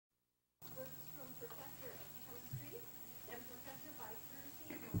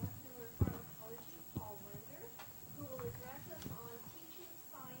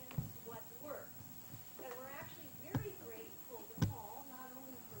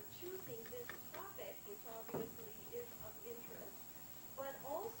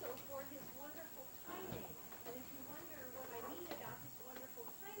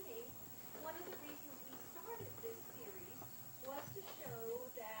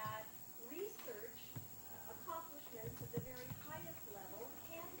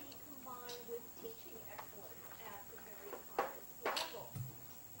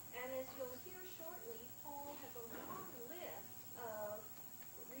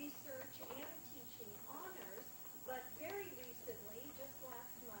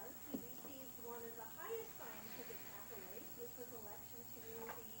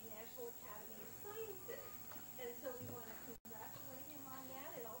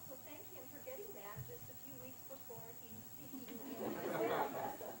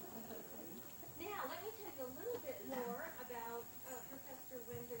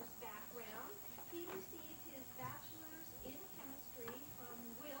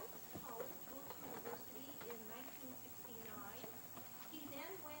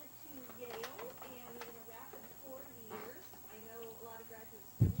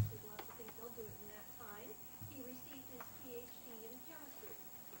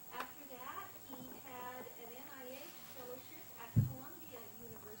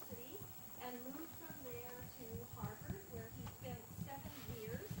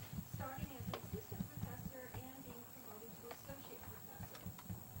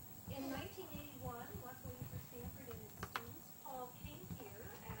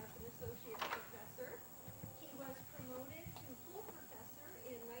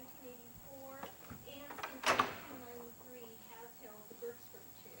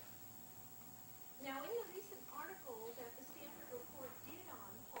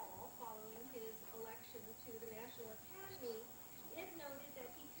the National Academy, it noted that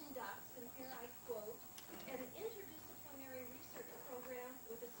he conducts, and here I quote, an interdisciplinary research program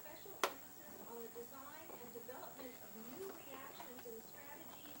with a special emphasis on the design and development of new reactions and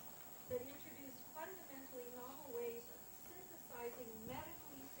strategies that introduce fundamentally novel ways of synthesizing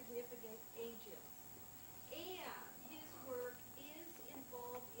medically significant agents. And his work is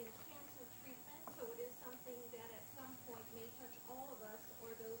involved in cancer treatment, so it is something that at some point may touch all of us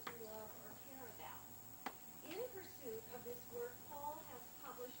or those who love or care about. In pursuit of this work, Paul has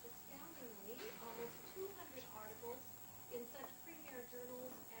published astoundingly almost 200 articles in such premier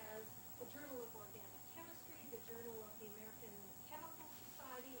journals as the Journal of Organic Chemistry, the Journal of the American Chemical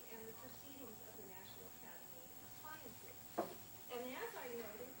Society, and the Proceedings of the National Academy of Sciences. And as I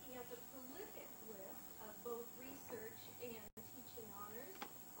noted, he has a prolific list of both research and teaching honors.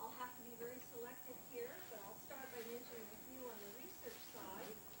 I'll have to be very selective here, but I'll start by mentioning a few on the research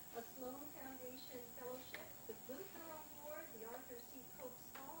side. A Sloan Foundation Fellowship, the Gunther Award, the Arthur C. Cope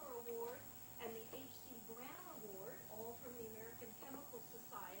Scholar Award, and the H.C. Brown Award, all from the American Chemical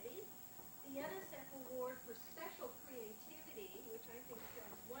Society. The NSF Award for Special Creativity, which I think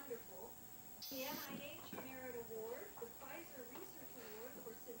sounds wonderful. The NIH Merit Award, the Pfizer Research Award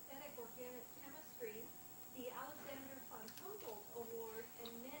for Synthetic Organic Chemistry, the Alexander von Humboldt Award, and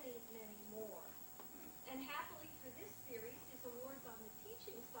many, many more. And happily for this series, his awards on the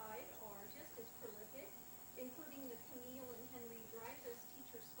teaching side are just as prolific, including the Camille and Henry Dreyfus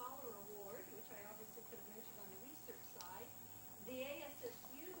Teacher Scholar Award, which I obviously could have mentioned on the research side, the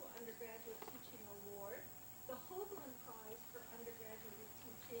ASSU Undergraduate Teaching Award, the Hoagland Prize for Undergraduate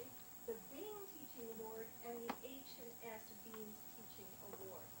Teaching, the Bain Teaching Award, and the H&S Beams Teaching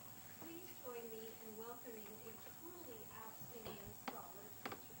Award. Please join me in welcoming a truly outstanding scholar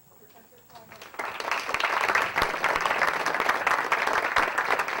teacher, Professor Paul Wender.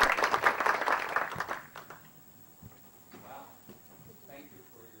 Wow. Thank you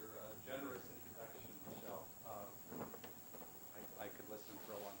for your generous introduction, Michelle. I could listen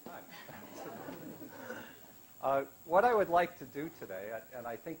for a long time. What I would like to do today, and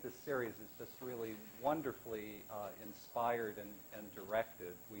I think this series is just really wonderfully inspired and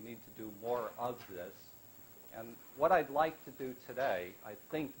directed. We need to do more of this. And what I'd like to do today, I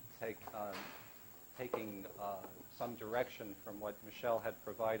think taking some direction from what Michelle had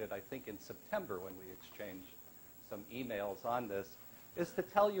provided, I think in September when we exchanged some emails on this, is to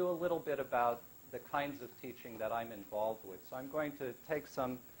tell you a little bit about the kinds of teaching that I'm involved with. So I'm going to take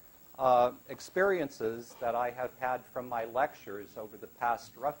some experiences that I have had from my lectures over the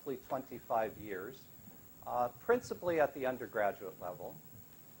past roughly 25 years, principally at the undergraduate level,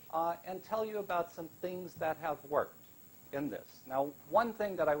 and tell you about some things that have worked in this. Now, one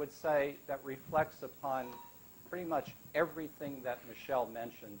thing that I would say that reflects upon pretty much everything that Michelle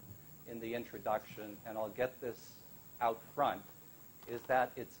mentioned in the introduction, and I'll get this out front, is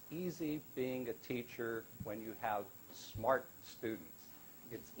that it's easy being a teacher when you have smart students.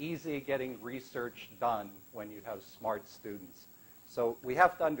 It's easy getting research done when you have smart students. So we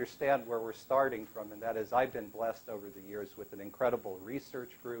have to understand where we're starting from, and that is I've been blessed over the years with an incredible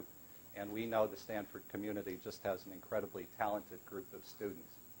research group, and we know the Stanford community just has an incredibly talented group of students.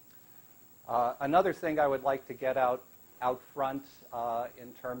 Another thing I would like to get out front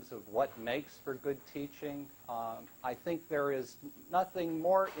in terms of what makes for good teaching, I think there is nothing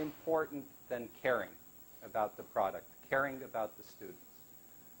more important than caring about the product, caring about the students.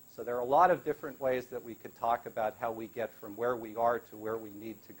 So there are a lot of different ways that we could talk about how we get from where we are to where we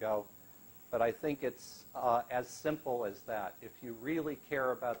need to go. But I think it's as simple as that. If you really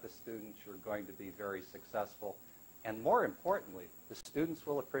care about the students, you're going to be very successful. And more importantly, the students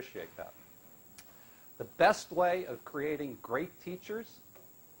will appreciate that. The best way of creating great teachers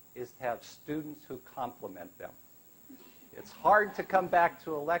is to have students who complement them. It's hard to come back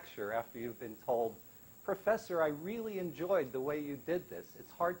to a lecture after you've been told, Professor, I really enjoyed the way you did this.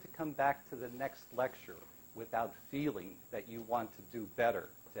 It's hard to come back to the next lecture without feeling that you want to do better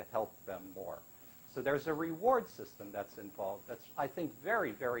to help them more. So there's a reward system that's involved that's, I think,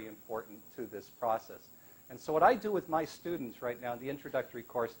 very, very important to this process. And so what I do with my students right now in the introductory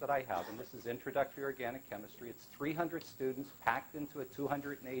course that I have, and this is Introductory Organic Chemistry, it's 300 students packed into a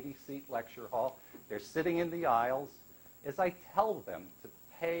 280-seat lecture hall. They're sitting in the aisles, is I tell them to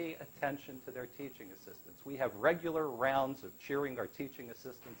pay attention to their teaching assistants. We have regular rounds of cheering our teaching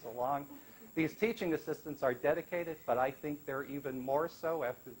assistants along. These teaching assistants are dedicated, but I think they're even more so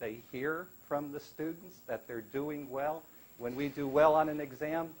after they hear from the students that they're doing well. When we do well on an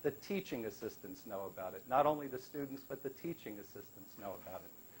exam, the teaching assistants know about it. Not only the students, but the teaching assistants know about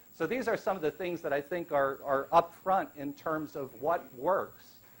it. So these are some of the things that I think are up front in terms of what works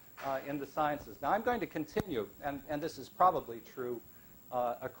in the sciences. Now, I'm going to continue, and this is probably true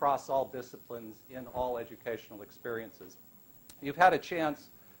across all disciplines in all educational experiences. You've had a chance,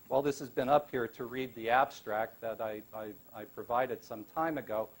 while this has been up here, to read the abstract that I provided some time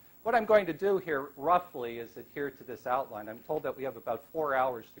ago. What I'm going to do here, roughly, is adhere to this outline. I'm told that we have about 4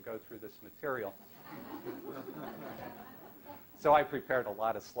 hours to go through this material. So I prepared a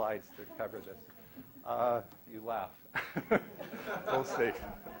lot of slides to cover this. You laugh. We'll see.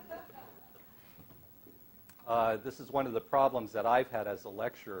 This is one of the problems that I've had as a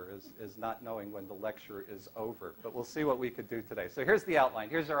lecturer, is not knowing when the lecture is over. But we'll see what we could do today. So here's the outline.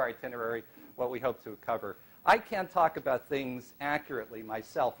 Here's our itinerary, what we hope to cover. I can't talk about things accurately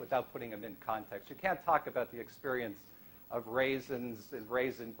myself without putting them in context. You can't talk about the experience of raisins and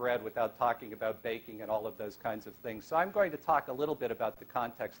raisin bread without talking about baking and all of those kinds of things. So I'm going to talk a little bit about the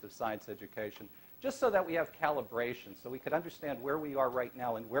context of science education, just so that we have calibration, so we could understand where we are right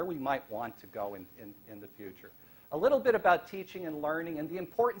now and where we might want to go in the future. A little bit about teaching and learning and the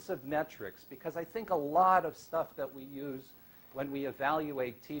importance of metrics, because I think a lot of stuff that we use when we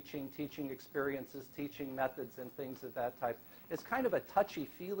evaluate teaching experiences, teaching methods, and things of that type, is kind of a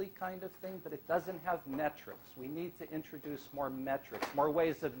touchy-feely kind of thing, but it doesn't have metrics. We need to introduce more metrics, more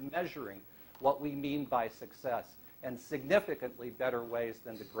ways of measuring what we mean by success, and significantly better ways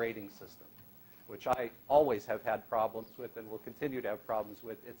than the grading system, which I always have had problems with and will continue to have problems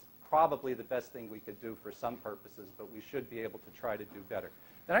with. It's probably the best thing we could do for some purposes, but we should be able to try to do better.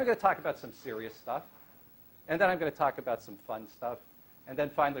 Then I'm going to talk about some serious stuff. And then I'm going to talk about some fun stuff. And then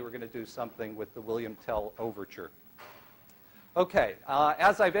finally, we're going to do something with the William Tell Overture. Okay,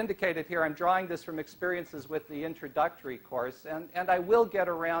 as I've indicated here, I'm drawing this from experiences with the introductory course. And I will get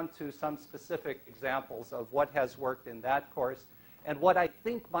around to some specific examples of what has worked in that course and what I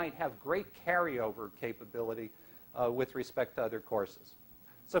think might have great carryover capability with respect to other courses.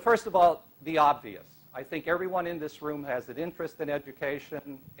 So first of all, the obvious. I think everyone in this room has an interest in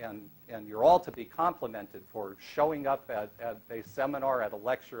education, and you're all to be complimented for showing up at a seminar, at a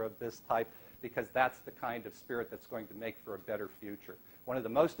lecture of this type, because that's the kind of spirit that's going to make for a better future. One of the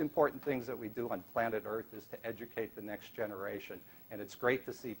most important things that we do on planet Earth is to educate the next generation, and it's great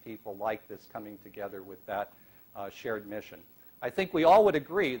to see people like this coming together with that shared mission. I think we all would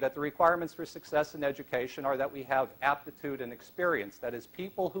agree that the requirements for success in education are that we have aptitude and experience. That is,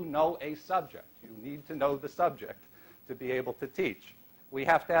 people who know a subject. You need to know the subject to be able to teach. We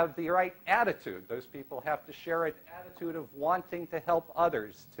have to have the right attitude. Those people have to share an attitude of wanting to help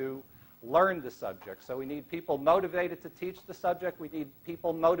others to learn the subject. So we need people motivated to teach the subject. We need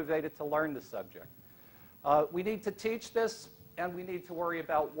people motivated to learn the subject. We need to teach this, and we need to worry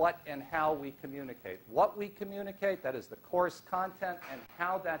about what and how we communicate. What we communicate, that is the course content, and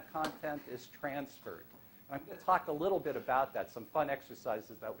how that content is transferred. And I'm going to talk a little bit about that, some fun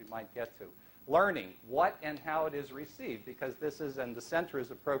exercises that we might get to. Learning, what and how it is received, because this is, and the center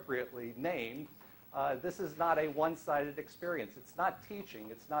is appropriately named, this is not a one-sided experience. It's not teaching.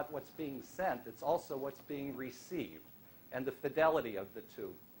 It's not what's being sent. It's also what's being received, and the fidelity of the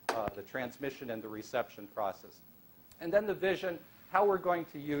two, the transmission and the reception process. And then the vision, how we're going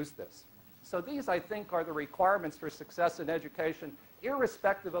to use this. So these, I think, are the requirements for success in education,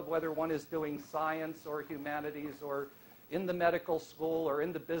 irrespective of whether one is doing science or humanities or in the medical school or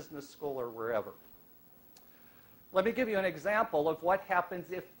in the business school or wherever. Let me give you an example of what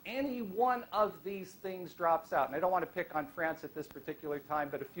happens if any one of these things drops out. And I don't want to pick on France at this particular time,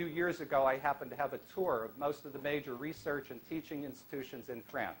 but a few years ago I happened to have a tour of most of the major research and teaching institutions in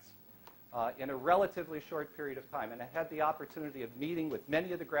France. In a relatively short period of time. And I had the opportunity of meeting with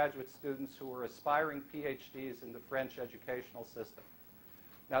many of the graduate students who were aspiring PhDs in the French educational system.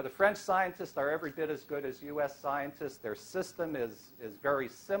 Now, the French scientists are every bit as good as U.S. scientists. Their system is very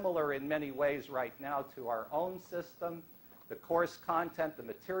similar in many ways right now to our own system. The course content, the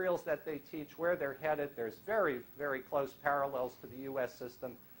materials that they teach, where they're headed, there's very, very close parallels to the U.S.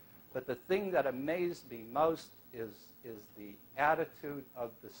 system. But the thing that amazed me most is the attitude of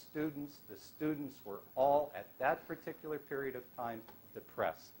the students. The students were all, at that particular period of time,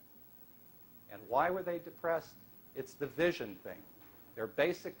 depressed. And why were they depressed? It's the vision thing. There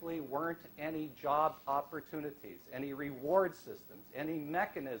basically weren't any job opportunities, any reward systems, any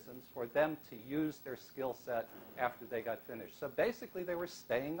mechanisms for them to use their skill set after they got finished. So basically they were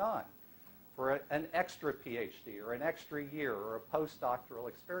staying on for an extra PhD or an extra year or a postdoctoral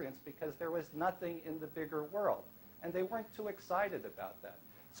experience because there was nothing in the bigger world. And they weren't too excited about that.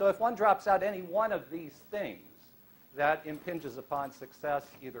 So if one drops out any one of these things, that impinges upon success,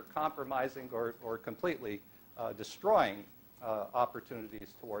 either compromising or completely destroying opportunities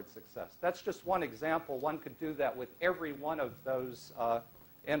towards success. That's just one example. One could do that with every one of those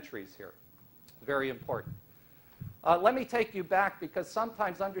entries here. Very important. Let me take you back, because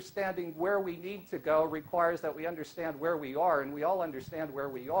sometimes understanding where we need to go requires that we understand where we are, and we all understand where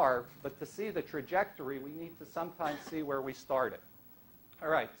we are, but to see the trajectory, we need to sometimes see where we started. All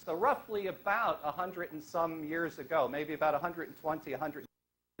right, so roughly about 100 and some years ago, maybe about 120, 100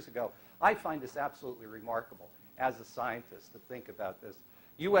 years ago, I find this absolutely remarkable as a scientist to think about this.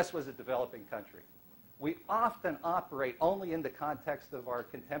 U.S. was a developing country. We often operate only in the context of our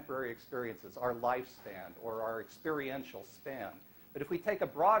contemporary experiences, our lifespan, or our experiential span. But if we take a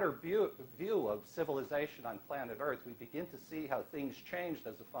broader view of civilization on planet Earth, we begin to see how things changed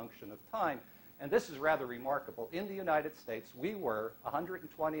as a function of time. And this is rather remarkable. In the United States, we were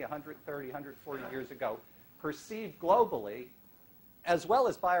 120, 130, 140 years ago perceived globally, as well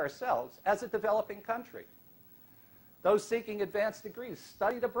as by ourselves, as a developing country. Those seeking advanced degrees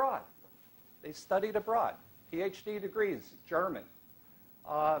studied abroad. They studied abroad. PhD degrees, German.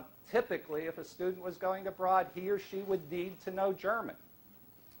 Typically, if a student was going abroad, he or she would need to know German.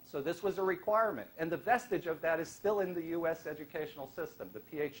 So this was a requirement. And the vestige of that is still in the U.S. educational system. The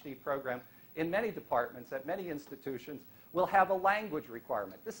PhD program in many departments at many institutions will have a language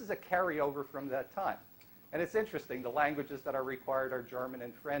requirement. This is a carryover from that time. And it's interesting. The languages that are required are German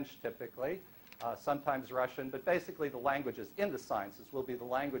and French typically. Sometimes Russian, but basically the languages in the sciences will be the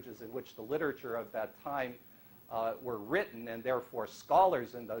languages in which the literature of that time were written, and therefore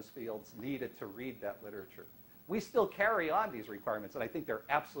scholars in those fields needed to read that literature. We still carry on these requirements, and I think they're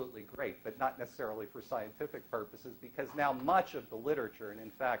absolutely great, but not necessarily for scientific purposes, because now much of the literature, and in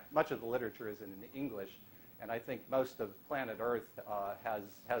fact, much of the literature is in English, and I think most of planet Earth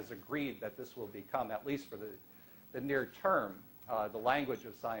has agreed that this will become, at least for the near term, the language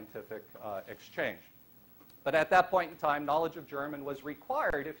of scientific exchange. But at that point in time, knowledge of German was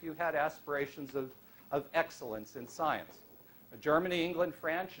required if you had aspirations of excellence in science. Germany, England,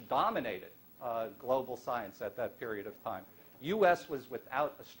 France dominated global science at that period of time. U.S. was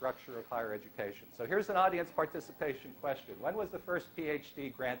without a structure of higher education. So here's an audience participation question. When was the first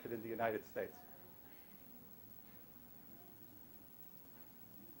PhD granted in the United States?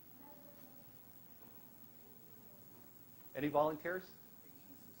 Any volunteers?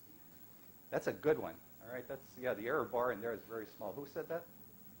 That's a good one. All right, that's, yeah, the error bar in there is very small. Who said that?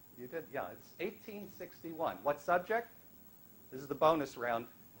 You did? Yeah, it's 1861. What subject? This is the bonus round.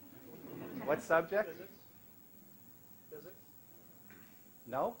 What subject? Physics. Physics.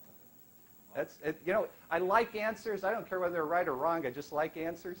 No? That's it, you know, I like answers. I don't care whether they're right or wrong. I just like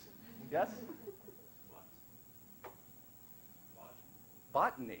answers. Yes?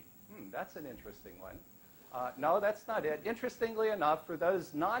 Botany. That's an interesting one. No, that's not it. Interestingly enough, for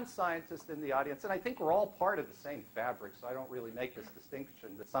those non-scientists in the audience, and I think we're all part of the same fabric, so I don't really make this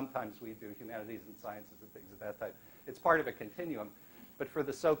distinction that sometimes we do humanities and sciences and things of that type. It's part of a continuum. But for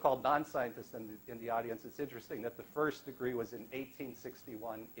the so-called non-scientists in the audience, it's interesting that the first degree was in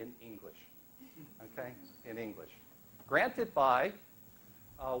 1861 in English. Okay? In English. Granted by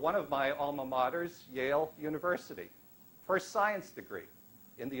one of my alma maters, Yale University. First science degree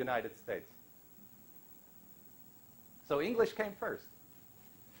in the United States. So English came first.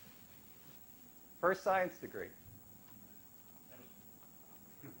 First science degree.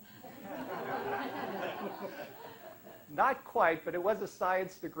 Not quite, but it was a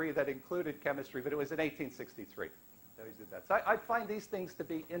science degree that included chemistry, but it was in 1863 that we did that. So I find these things to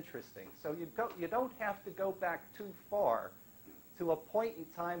be interesting. So you don't have to go back too far to a point in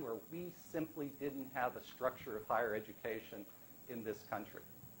time where we simply didn't have a structure of higher education in this country.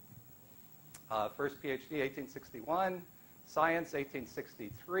 First PhD, 1861. Science,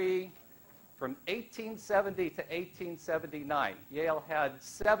 1863. From 1870 to 1879, Yale had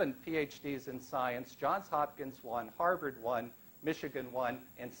 7 PhDs in science. Johns Hopkins won, Harvard won, Michigan won,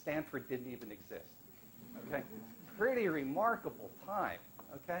 and Stanford didn't even exist. Okay? Pretty remarkable time.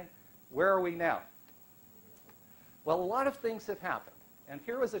 Okay? Where are we now? Well, a lot of things have happened. And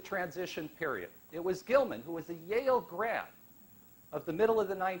here was a transition period. It was Gilman, who was a Yale grad of the middle of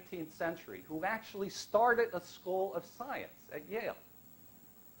the 19th century, who actually started a school of science at Yale.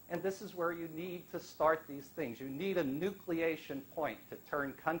 And this is where you need to start these things. You need a nucleation point to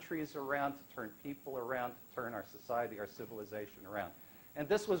turn countries around, to turn people around, to turn our society, our civilization around. And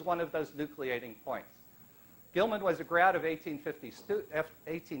this was one of those nucleating points. Gilman was a grad of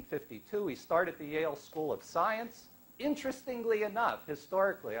 1852. He started the Yale School of Science. Interestingly enough,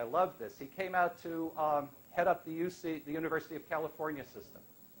 historically, I love this, he came out to head up the University of California system.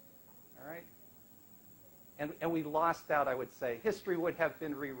 All right? And we lost out, I would say. History would have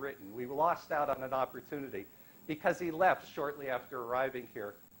been rewritten. We lost out on an opportunity because he left shortly after arriving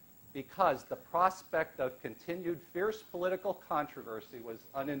here. because the prospect of continued fierce political controversy was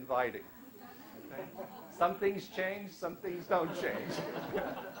uninviting. Okay? Some things change, some things don't change.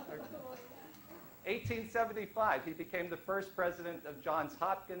 1875, he became the first president of Johns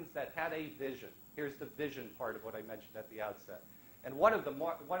Hopkins that had a vision. Here's the vision part of what I mentioned at the outset. And one of the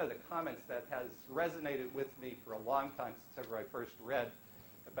comments that has resonated with me for a long time, since ever I first read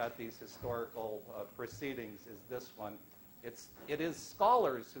about these historical proceedings, is this one. It is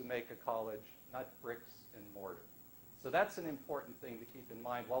scholars who make a college, not bricks and mortar. So that's an important thing to keep in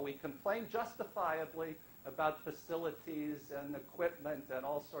mind. While we complain justifiably about facilities and equipment and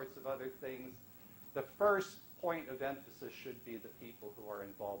all sorts of other things, the first point of emphasis should be the people who are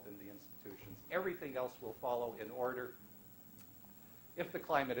involved in the institutions. Everything else will follow in order if the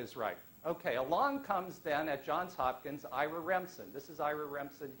climate is right. Okay, along comes then at Johns Hopkins Ira Remsen. This is Ira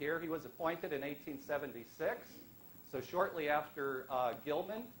Remsen here. He was appointed in 1876. So shortly after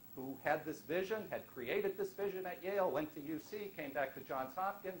Gilman, who had this vision, had created this vision at Yale, went to UC, came back to Johns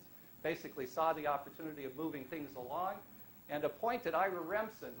Hopkins, basically saw the opportunity of moving things along, and appointed Ira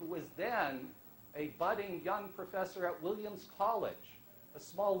Remsen, who was then a budding young professor at Williams College, a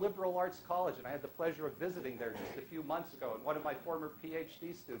small liberal arts college, and I had the pleasure of visiting there just a few months ago. And one of my former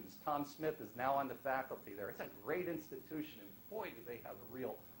PhD students, Tom Smith, is now on the faculty there. It's a great institution, and boy, do they have a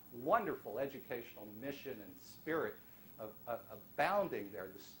real wonderful educational mission and spirit abounding there.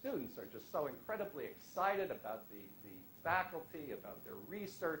 The students are just so incredibly excited about the faculty, about their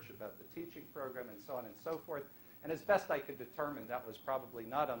research, about the teaching program, and so on and so forth. And as best I could determine, that was probably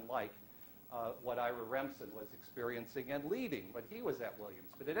not unlike what Ira Remsen was experiencing and leading when he was at Williams.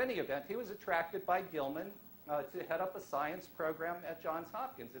 But in any event, he was attracted by Gilman to head up a science program at Johns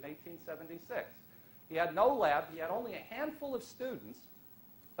Hopkins in 1876. He had no lab. He had only a handful of students,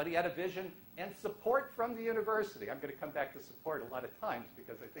 but he had a vision and support from the university. I'm going to come back to support a lot of times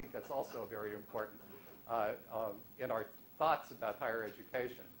because I think that's also very important in our thoughts about higher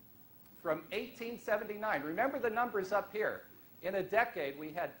education. From 1879, remember the numbers up here. In a decade,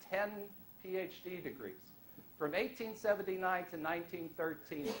 we had 10 PhD degrees. From 1879 to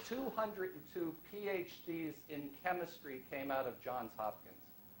 1913, 202 PhDs in chemistry came out of Johns Hopkins.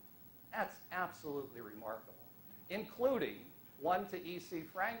 That's absolutely remarkable, including one to E.C.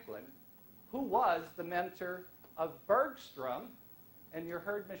 Franklin, who was the mentor of Bergstrom. And you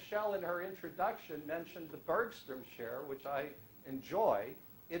heard Michelle in her introduction mention the Bergstrom share, which I enjoy.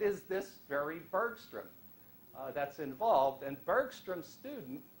 It is this very Bergstrom that's involved. And Bergstrom's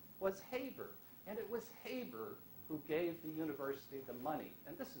student was Haber. And it was Haber who gave the university the money.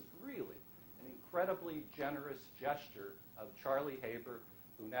 And this is really an incredibly generous gesture of Charlie Haber,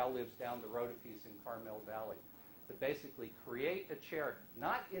 who now lives down the road a piece in Carmel Valley, to basically create a chair,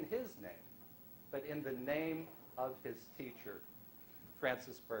 not in his name, but in the name of his teacher,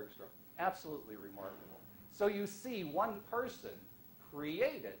 Francis Bergstrom. Absolutely remarkable. So you see, one person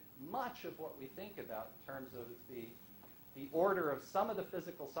created much of what we think about in terms of the order of some of the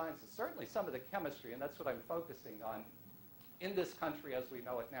physical sciences, certainly some of the chemistry, and that's what I'm focusing on in this country as we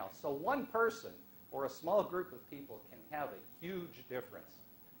know it now. So one person or a small group of people can have a huge difference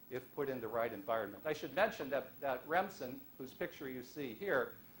if put in the right environment. I should mention that Remsen, whose picture you see here,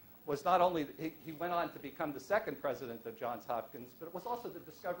 was not only, he went on to become the second president of Johns Hopkins, but it was also the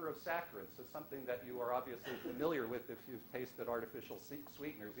discoverer of saccharin, so something that you are obviously familiar with if you've tasted artificial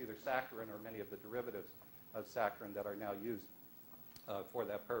sweeteners, either saccharin or many of the derivatives of saccharin that are now used for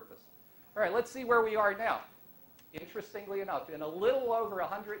that purpose. All right, let's see where we are now. Interestingly enough, in a little over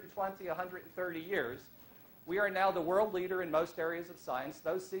 120, 130 years, we are now the world leader in most areas of science.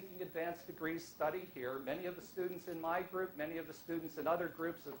 Those seeking advanced degrees study here. Many of the students in my group, many of the students in other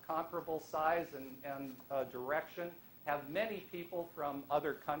groups of comparable size and direction, have many people from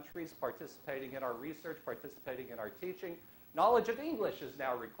other countries participating in our research, participating in our teaching. Knowledge of English is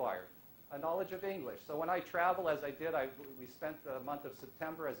now required, a knowledge of English. So when I travel, as I did, we spent the month of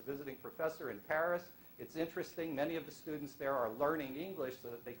September as a visiting professor in Paris. It's interesting. Many of the students there are learning English so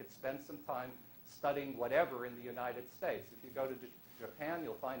that they could spend some time studying whatever in the United States. If you go to Japan,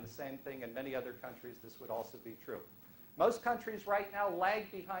 you'll find the same thing. In many other countries, this would also be true. Most countries right now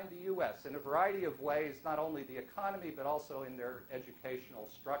lag behind the U.S. in a variety of ways, not only the economy, but also in their educational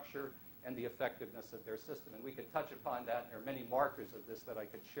structure and the effectiveness of their system. And we could touch upon that. There are many markers of this that I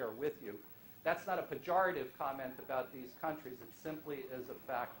could share with you. That's not a pejorative comment about these countries. It simply is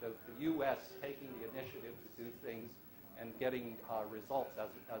a fact of the U.S. taking the initiative to do things and getting results as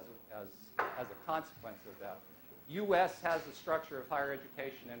a consequence of that. U.S. has a structure of higher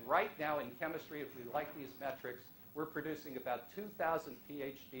education, and right now in chemistry, if we like these metrics, we're producing about 2,000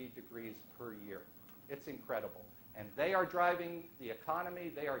 PhD degrees per year. It's incredible. And they are driving the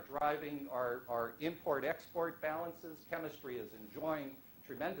economy. They are driving our import-export balances. Chemistry is enjoying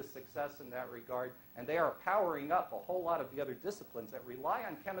tremendous success in that regard. And they are powering up a whole lot of the other disciplines that rely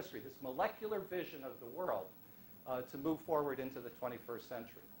on chemistry, this molecular vision of the world, to move forward into the 21st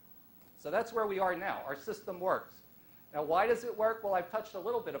century. So that's where we are now. Our system works. Now, why does it work? Well, I've touched a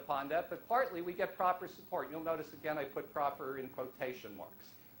little bit upon that, but partly we get proper support. You'll notice, again, I put proper in quotation marks.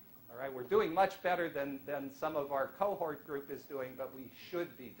 All right, we're doing much better than some of our cohort group is doing, but we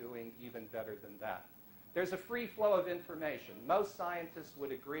should be doing even better than that. There's a free flow of information. Most scientists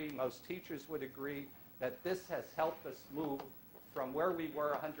would agree, most teachers would agree, that this has helped us move from where we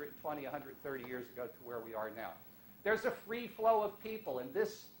were 120, 130 years ago to where we are now. There's a free flow of people, and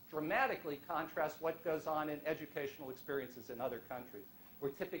this dramatically contrasts what goes on in educational experiences in other countries,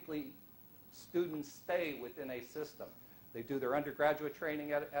 where typically students stay within a system. They do their undergraduate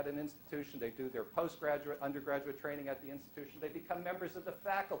training at an institution. They do their postgraduate, undergraduate training at the institution. They become members of the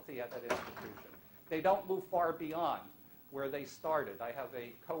faculty at that institution. They don't move far beyond where they started. I have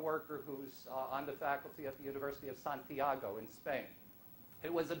a coworker who's on the faculty at the University of Santiago in Spain.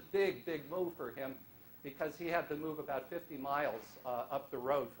 It was a big, big move for him because he had to move about 50 miles up the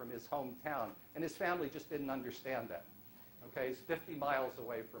road from his hometown, and his family just didn't understand that. Okay, he's 50 miles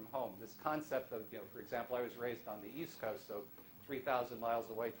away from home. This concept of, for example, I was raised on the East Coast, so 3,000 miles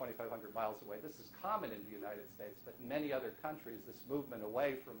away, 2,500 miles away. This is common in the United States, but in many other countries, this movement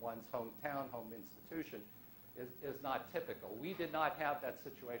away from one's hometown, home institution, is not typical. We did not have that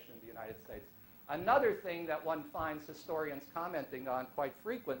situation in the United States. Another thing that one finds historians commenting on quite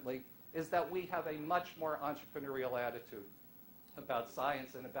frequently is that we have a much more entrepreneurial attitude about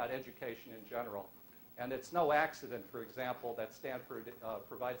science and about education in general. And it's no accident, for example, that Stanford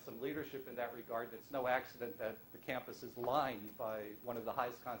provides some leadership in that regard. It's no accident that the campus is lined by one of the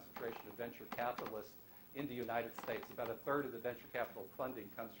highest concentration of venture capitalists in the United States. About a third of the venture capital funding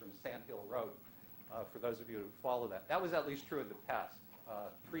comes from Sand Hill Road, for those of you who follow that. That was at least true in the past,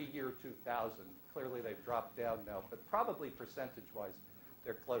 pre-year 2000. Clearly they've dropped down now, but probably percentage-wise,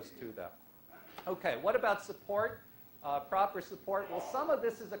 they're close to that. Okay, what about support? Proper support. Well, some of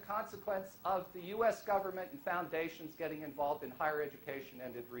this is a consequence of the U.S. government and foundations getting involved in higher education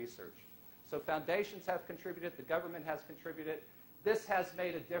and in research. So foundations have contributed. The government has contributed. This has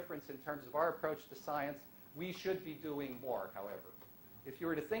made a difference in terms of our approach to science. We should be doing more, however. If you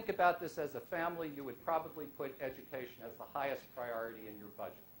were to think about this as a family, you would probably put education as the highest priority in your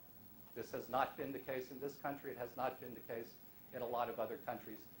budget. This has not been the case in this country. It has not been the case in a lot of other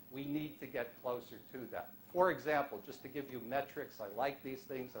countries. We need to get closer to that. For example, just to give you metrics, I like these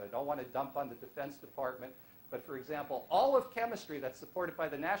things, and I don't want to dump on the Defense Department, but for example, all of chemistry that's supported by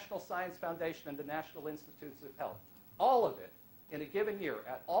the National Science Foundation and the National Institutes of Health, all of it, in a given year,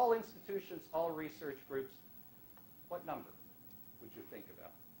 at all institutions, all research groups, what number would you think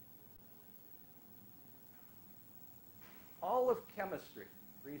about? All of chemistry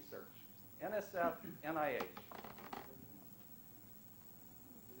research, NSF, NIH.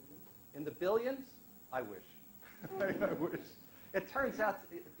 In the billions? I wish. I wish. It turns out,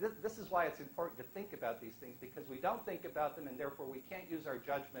 this is why it's important to think about these things, because we don't think about them, and therefore we can't use our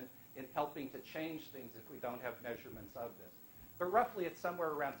judgment in helping to change things if we don't have measurements of this. But roughly it's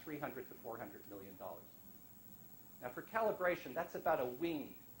somewhere around $300 to $400 million. Now for calibration, that's about a wing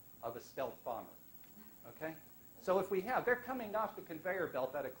of a stealth bomber. Okay? So if we have, they're coming off the conveyor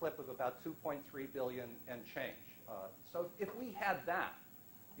belt at a clip of about 2.3 billion and change. So if we had that,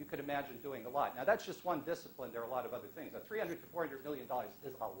 you could imagine doing a lot. Now, that's just one discipline. There are a lot of other things. Now, $300 to $400 million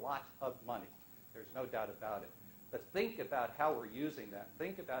is a lot of money. There's no doubt about it. But think about how we're using that.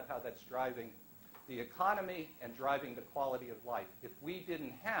 Think about how that's driving the economy and driving the quality of life. If we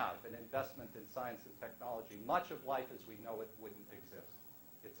didn't have an investment in science and technology, much of life as we know it wouldn't exist.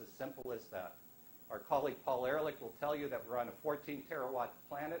 It's as simple as that. Our colleague Paul Ehrlich will tell you that we're on a 14 terawatt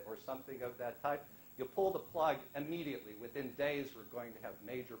planet or something of that type. You pull the plug immediately. Within days, we're going to have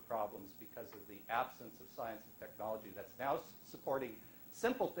major problems because of the absence of science and technology that's now supporting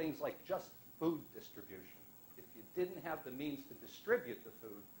simple things like just food distribution. If you didn't have the means to distribute the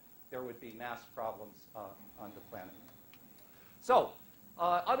food, there would be mass problems on the planet. So,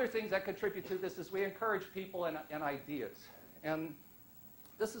 other things that contribute to this is we encourage people and ideas. And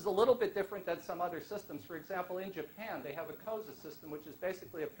this is a little bit different than some other systems. For example, in Japan, they have a COSA system, which is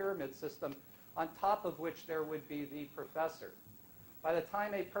basically a pyramid system on top of which there would be the professor. By the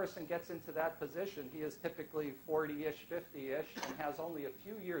time a person gets into that position, he is typically 40-ish, 50-ish, and has only a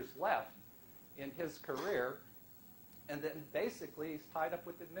few years left in his career, and then basically he's tied up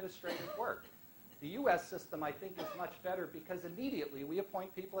with administrative work. The U.S. system, I think, is much better because immediately we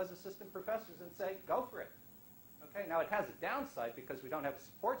appoint people as assistant professors and say, go for it. Okay, now it has a downside because we don't have a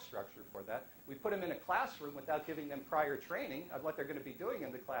support structure for that. We put them in a classroom without giving them prior training on what they're going to be doing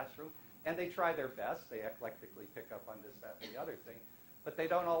in the classroom, and they try their best. They eclectically pick up on this, that, and the other thing, but they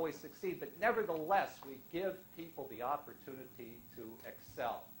don't always succeed. But nevertheless, we give people the opportunity to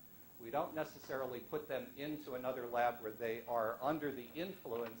excel. We don't necessarily put them into another lab where they are under the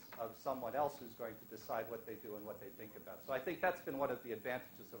influence of someone else who's going to decide what they do and what they think about. So I think that's been one of the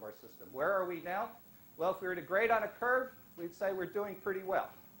advantages of our system. Where are we now? Well, if we were to grade on a curve, we'd say we're doing pretty well.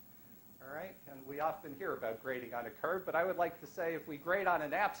 All right? And we often hear about grading on a curve, but I would like to say if we grade on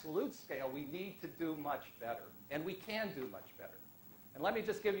an absolute scale, we need to do much better. And we can do much better. And let me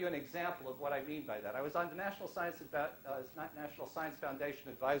just give you an example of what I mean by that. I was on the National Science Foundation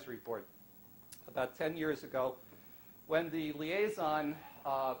Advisory Board about 10 years ago when the liaison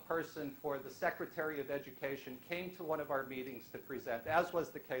person for the Secretary of Education came to one of our meetings to present, as was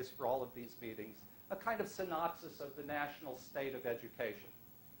the case for all of these meetings, a kind of synopsis of the national state of education.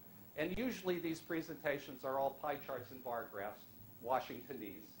 And usually these presentations are all pie charts and bar graphs,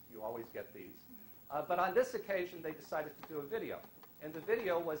 Washingtonese. You always get these. But on this occasion, they decided to do a video. And the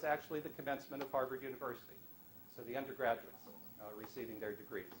video was actually the commencement of Harvard University, so the undergraduates receiving their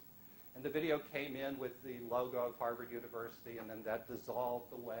degrees. And the video came in with the logo of Harvard University, and then that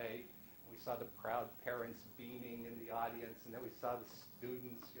dissolved away. We saw the proud parents beaming in the audience, and then we saw the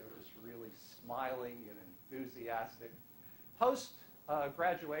students just really smiling and enthusiastic.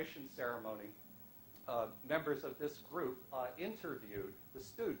 Post-graduation ceremony, members of this group interviewed the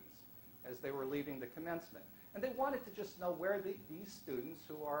students as they were leaving the commencement. And they wanted to just know where these students,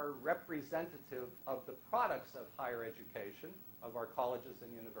 who are representative of the products of higher education, of our colleges and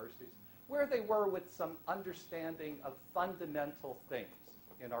universities, where they were with some understanding of fundamental things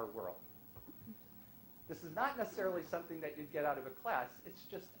in our world. This is not necessarily something that you'd get out of a class. It's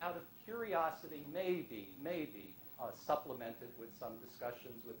just out of curiosity, maybe supplemented with some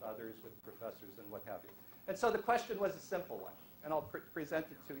discussions with others, with professors and what have you. And so the question was a simple one, and I'll present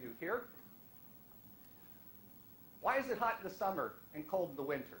it to you here. Why is it hot in the summer and cold in the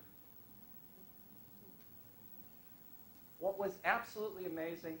winter? What was absolutely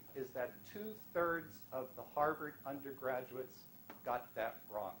amazing is that 2/3 of the Harvard undergraduates got that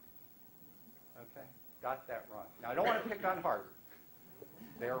wrong. Okay? Got that wrong. Now, I don't want to pick on Harvard.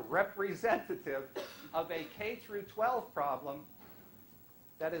 They're representative of a K through 12 problem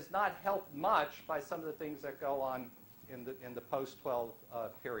that is not helped much by some of the things that go on in the post-12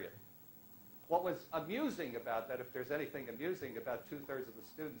 period. What was amusing about that, if there's anything amusing about 2/3 of the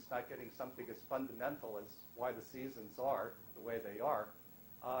students not getting something as fundamental as why the seasons are the way they are,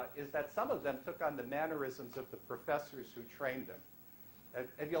 is that some of them took on the mannerisms of the professors who trained them.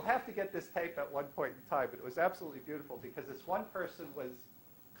 And you'll have to get this tape at one point in time, but it was absolutely beautiful because this one person was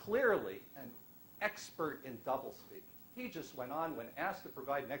clearly an expert in doublespeak. He just went on, when asked to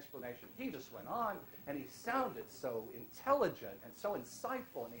provide an explanation, he just went on, and he sounded so intelligent and so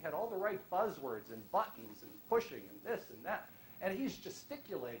insightful, and he had all the right buzzwords and buttons and pushing and this and that. And he's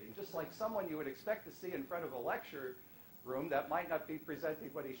gesticulating, just like someone you would expect to see in front of a lecture room that might not be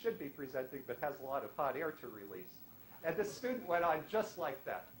presenting what he should be presenting, but has a lot of hot air to release. And the student went on just like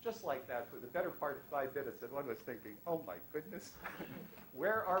that for the better part of 5 minutes, and one was thinking, oh my goodness,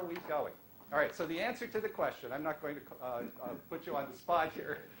 where are we going? All right, so the answer to the question, I'm not going to put you on the spot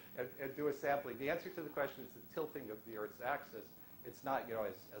here and do a sampling. The answer to the question is the tilting of the Earth's axis. It's not,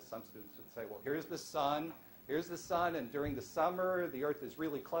 as some students would say, well, here's the sun, and during the summer, the Earth is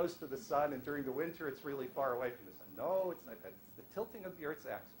really close to the sun, and during the winter, it's really far away from the sun. No, it's not that. It's the tilting of the Earth's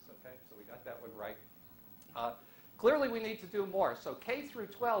axis, okay? So we got that one right. Clearly, we need to do more. So K through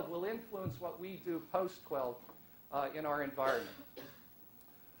 12 will influence what we do post-12 in our environment.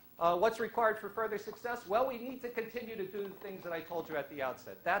 What's required for further success? Well, we need to continue to do the things that I told you at the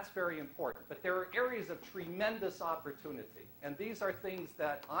outset. That's very important. But there are areas of tremendous opportunity. And these are things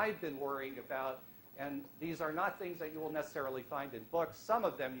that I've been worrying about. And these are not things that you will necessarily find in books. Some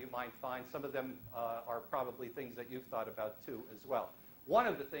of them you might find. Some of them are probably things that you've thought about, too, as well. One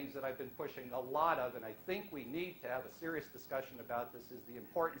of the things that I've been pushing a lot of, and I think we need to have a serious discussion about this, is the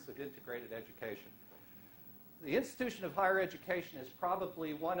importance of integrated education. The institution of higher education is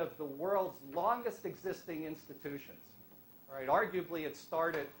probably one of the world's longest existing institutions. All right, arguably it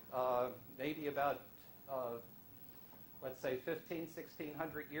started maybe about, let's say,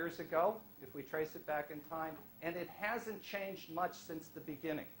 1,600 years ago, if we trace it back in time, and it hasn't changed much since the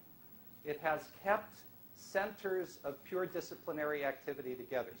beginning. It has kept centers of pure disciplinary activity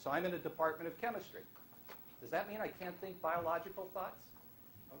together. So I'm in a department of chemistry. Does that mean I can't think biological thoughts?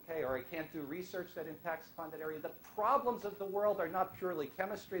 Okay, or I can't do research that impacts upon that area. The problems of the world are not purely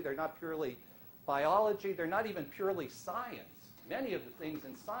chemistry, they're not purely biology. They're not even purely science. Many of the things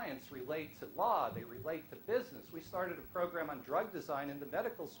in science relate to law. They relate to business. We started a program on drug design in the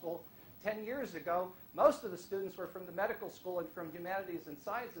medical school 10 years ago. Most of the students were from the medical school and from humanities and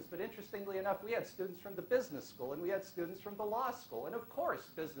sciences, but interestingly enough, we had students from the business school and we had students from the law school. And of course,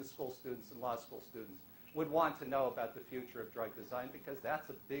 business school students and law school students would want to know about the future of drug design because that's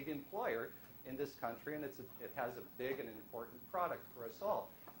a big employer in this country and it has a big and important product for us all.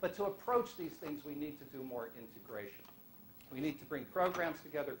 But to approach these things, we need to do more integration. We need to bring programs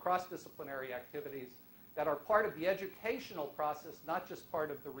together, cross-disciplinary activities that are part of the educational process, not just part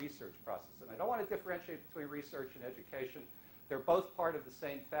of the research process. And I don't want to differentiate between research and education. They're both part of the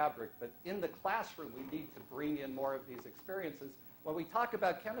same fabric, but in the classroom, we need to bring in more of these experiences. When we talk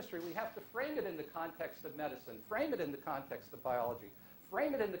about chemistry, we have to frame it in the context of medicine, frame it in the context of biology,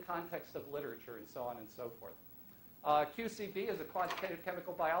 frame it in the context of literature, and so on and so forth. QCB is a quantitative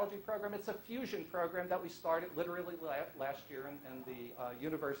chemical biology program. It's a fusion program that we started literally last year, and the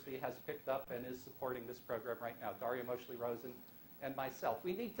university has picked up and is supporting this program right now, Daria Moshli-Rosen and myself.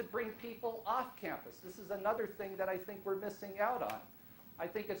 We need to bring people off campus. This is another thing that I think we're missing out on. I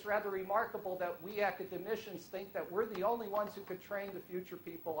think it's rather remarkable that we academicians think that we're the only ones who could train the future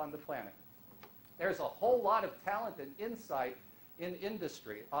people on the planet. There's a whole lot of talent and insight in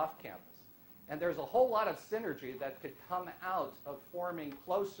industry off campus. And there's a whole lot of synergy that could come out of forming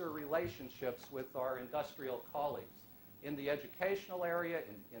closer relationships with our industrial colleagues in the educational area,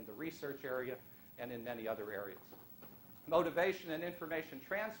 in the research area, and in many other areas. Motivation and information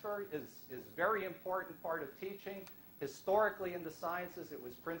transfer is a very important part of teaching. Historically in the sciences, it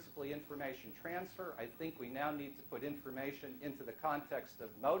was principally information transfer. I think we now need to put information into the context of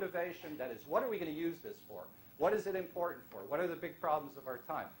motivation. That is, what are we going to use this for? What is it important for? What are the big problems of our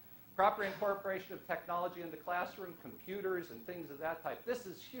time? Proper incorporation of technology in the classroom, computers and things of that type. This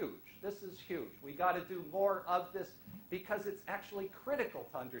is huge. This is huge. We got to do more of this because it's actually critical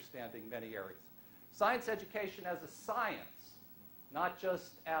to understanding many areas. Science education as a science, not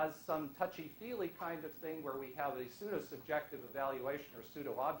just as some touchy-feely kind of thing where we have a pseudo-subjective evaluation or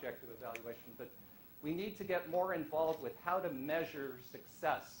pseudo-objective evaluation, but we need to get more involved with how to measure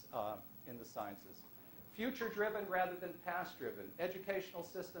success in the sciences. Future-driven rather than past-driven. Educational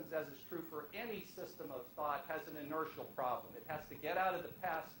systems, as is true for any system of thought, has an inertial problem. It has to get out of the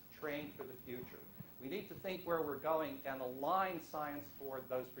past, train for the future. We need to think where we're going and align science toward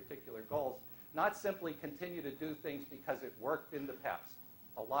those particular goals, not simply continue to do things because it worked in the past.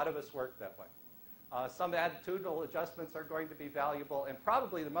 A lot of us work that way. Some attitudinal adjustments are going to be valuable, and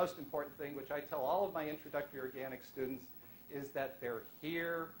probably the most important thing, which I tell all of my introductory organic students, is that they're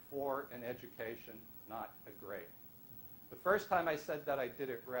here for an education, not a grade. The first time I said that, I did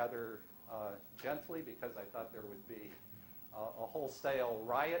it rather gently because I thought there would be a wholesale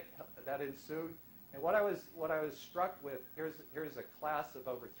riot that ensued. And what I was struck with, here's a class of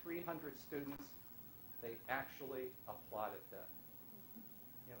over 300 students. They actually applauded that.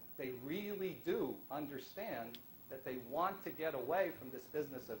 You know, they really do understand that they want to get away from this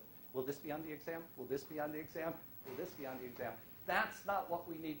business of, will this be on the exam? Will this be on the exam? Will this be on the exam? That's not what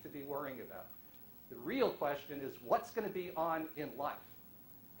we need to be worrying about. The real question is, what's going to be on in life?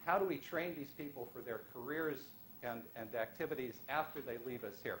 How do we train these people for their careers and activities after they leave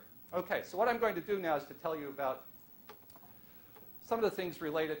us here? Okay, so what I'm going to do now is to tell you about some of the things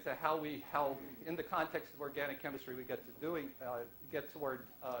related to how in the context of organic chemistry, we get toward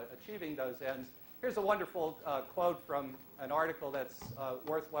achieving those ends. Here's a wonderful quote from an article that's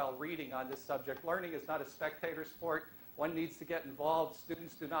worthwhile reading on this subject. Learning is not a spectator sport. One needs to get involved.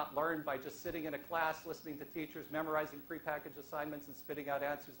 Students do not learn by just sitting in a class, listening to teachers, memorizing prepackaged assignments, and spitting out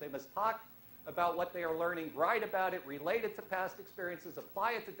answers. They must talk about what they are learning, write about it, relate it to past experiences,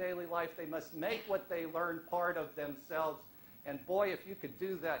 apply it to daily life. They must make what they learn part of themselves. And boy, if you could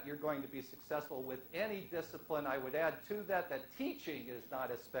do that, you're going to be successful with any discipline. I would add to that that teaching is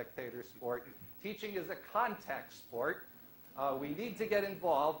not a spectator sport. Teaching is a contact sport. We need to get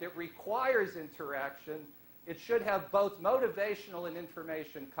involved. It requires interaction. It should have both motivational and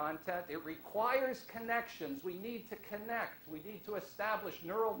information content. It requires connections. We need to connect. We need to establish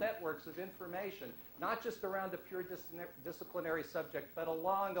neural networks of information, not just around a pure disciplinary subject, but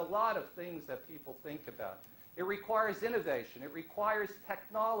along a lot of things that people think about. It requires innovation. It requires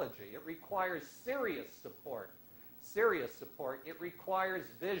technology. It requires serious support. Serious support. It requires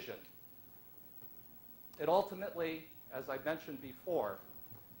vision. It ultimately, as I mentioned before,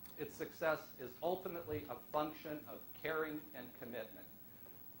 its success is ultimately a function of caring and commitment.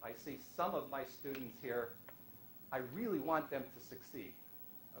 I see some of my students here. I really want them to succeed,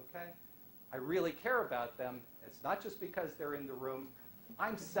 okay? I really care about them. It's not just because they're in the room.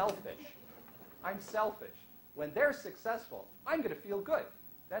 I'm selfish. I'm selfish. When they're successful, I'm going to feel good.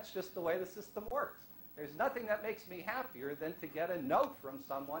 That's just the way the system works. There's nothing that makes me happier than to get a note from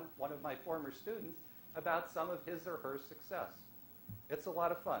someone, one of my former students, about some of his or her success. It's a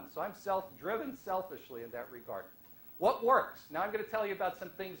lot of fun. So I'm driven selfishly in that regard. What works? Now I'm going to tell you about some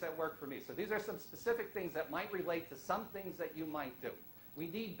things that work for me. So these are some specific things that might relate to some things that you might do. We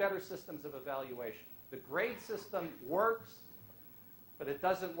need better systems of evaluation. The grade system works, but it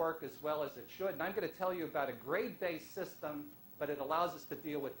doesn't work as well as it should. And I'm going to tell you about a grade-based system, but it allows us to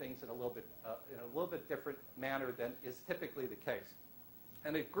deal with things in a little bit different manner than is typically the case.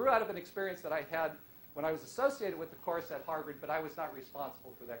 And it grew out of an experience that I had when I was associated with the course at Harvard, but I was not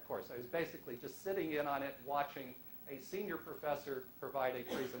responsible for that course. I was basically just sitting in on it, watching a senior professor provide a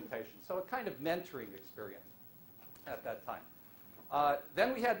presentation. So a kind of mentoring experience at that time.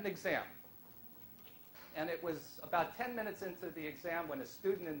 Then we had an exam. And it was about 10 minutes into the exam when a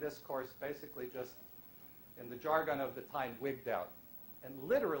student in this course basically just, in the jargon of the time, wigged out. And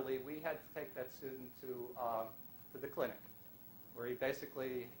literally, we had to take that student to the clinic, where he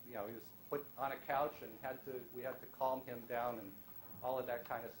basically, he was put on a couch and we had to calm him down and all of that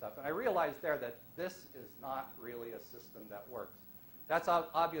kind of stuff. And I realized there that this is not really a system that works. That's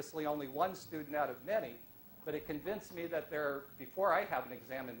obviously only one student out of many, but it convinced me that before I have an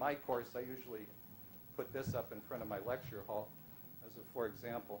exam in my course, I usually put this up in front of my lecture hall as a for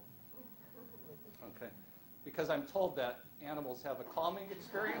example. Okay. Because I'm told that animals have a calming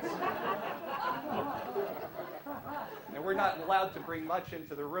experience. And we're not allowed to bring much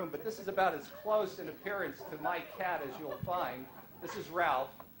into the room, but this is about as close in appearance to my cat as you'll find. This is Ralph,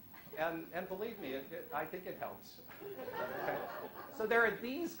 and believe me, I think it helps. Okay? So there are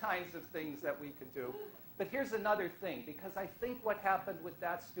these kinds of things that we could do. But here's another thing, because I think what happened with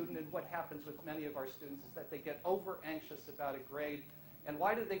that student and what happens with many of our students is that they get over-anxious about a grade. And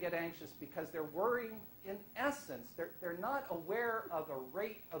why do they get anxious? Because they're worrying, in essence, they're not aware of a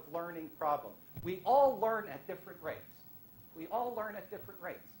rate of learning problem. We all learn at different rates. We all learn at different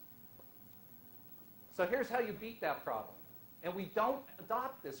rates. So here's how you beat that problem. And we don't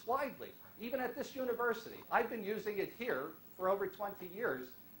adopt this widely, even at this university. I've been using it here for over 20 years,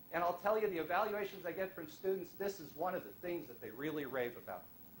 and I'll tell you the evaluations I get from students, this is one of the things that they really rave about.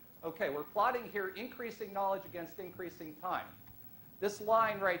 Okay, we're plotting here increasing knowledge against increasing time. This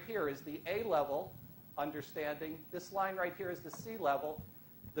line right here is the A-level understanding. This line right here is the C-level.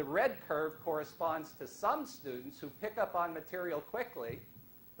 The red curve corresponds to some students who pick up on material quickly.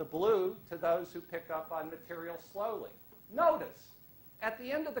 The blue to those who pick up on material slowly. Notice, at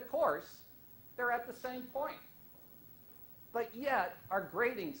the end of the course, they're at the same point. But yet, our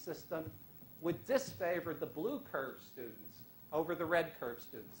grading system would disfavor the blue curve students over the red curve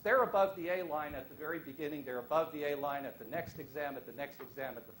students. They're above the A line at the very beginning. They're above the A line at the next exam, at the next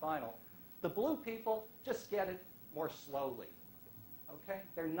exam, at the final. The blue people just get it more slowly. Okay?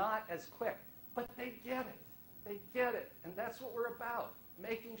 They're not as quick, but they get it. They get it. And that's what we're about,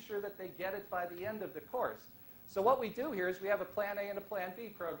 making sure that they get it by the end of the course. So what we do here is we have a Plan A and a Plan B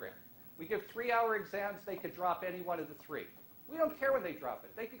program. We give 3-hour exams. They could drop any one of the three. We don't care when they drop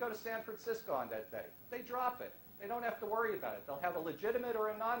it. They could go to San Francisco on that day. They drop it. They don't have to worry about it. They'll have a legitimate or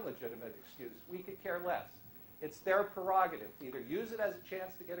a non-legitimate excuse. We could care less. It's their prerogative to either use it as a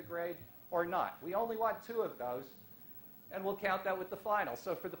chance to get a grade or not. We only want 2 of those, and we'll count that with the final.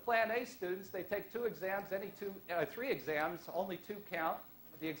 So for the Plan A students, they take 2 exams, 3 exams, only 2 count.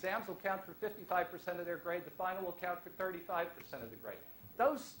 The exams will count for 55% of their grade. The final will count for 35% of the grade.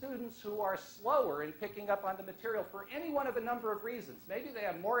 Those students who are slower in picking up on the material for any one of a number of reasons, maybe they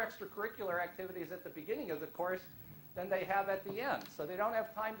have more extracurricular activities at the beginning of the course than they have at the end, so they don't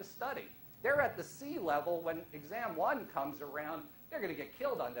have time to study. They're at the C level when exam 1 comes around. They're going to get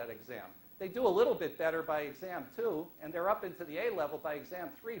killed on that exam. They do a little bit better by exam 2, and they're up into the A level by exam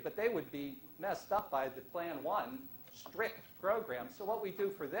 3, but they would be messed up by the Plan 1 strict program. So what we do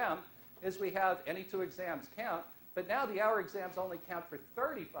for them is we have any 2 exams count, but now the hour exams only count for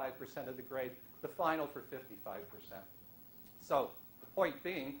 35% of the grade, the final for 55%. So the point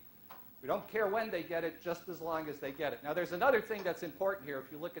being, we don't care when they get it, just as long as they get it. Now there's another thing that's important here.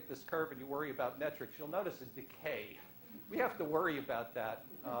 If you look at this curve and you worry about metrics, you'll notice a decay. We have to worry about that,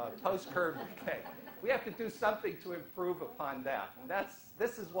 post-curve decay. We have to do something to improve upon that. And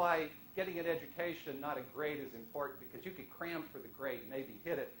this is why getting an education, not a grade, is important, because you could cram for the grade, maybe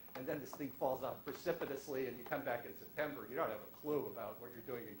hit it, and then this thing falls off precipitously, and you come back in September, you don't have a clue about what you're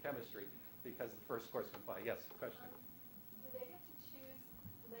doing in chemistry because the first course went by. Yes, question? Do they get to choose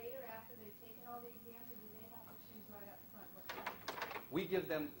later after they've taken all the exams, or do they have to choose right up front what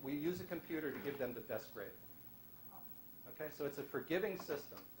grade? We use a computer to give them the best grade. Okay, so it's a forgiving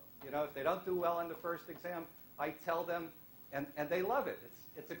system. You know, if they don't do well on the first exam, I tell them, and they love it.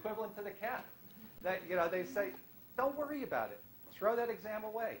 It's equivalent to the cat. They say, don't worry about it. Throw that exam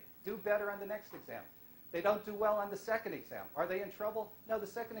away. Do better on the next exam. They don't do well on the second exam. Are they in trouble? No, the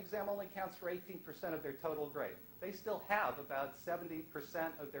second exam only counts for 18% of their total grade. They still have about 70%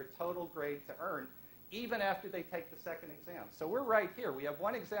 of their total grade to earn, even after they take the second exam. So we're right here. We have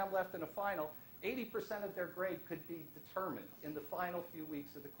one exam left in a final. 80% of their grade could be determined in the final few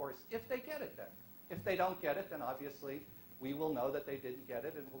weeks of the course if they get it then. If they don't get it, then obviously we will know that they didn't get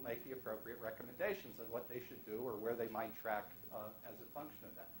it and we'll make the appropriate recommendations on what they should do or where they might track as a function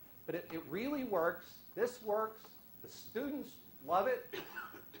of that. But it really works. This works. The students love it.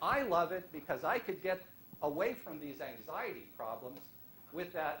 I love it because I could get away from these anxiety problems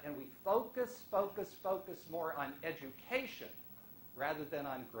with that, and we focus more on education rather than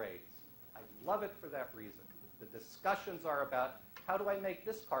on grades. I love it for that reason. The discussions are about how do I make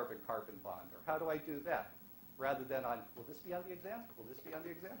this carbon-carbon bond, or how do I do that, rather than on, will this be on the exam? Will this be on the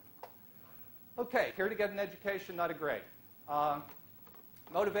exam? Okay, here to get an education, not a grade.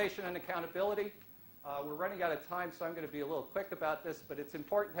 Motivation and accountability. We're running out of time, so I'm going to be a little quick about this, but it's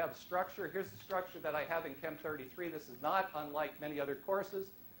important to have structure. Here's the structure that I have in Chem 33. This is not unlike many other courses.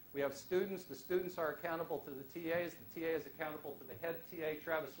 We have students. The students are accountable to the TAs. The TA is accountable to the head TA.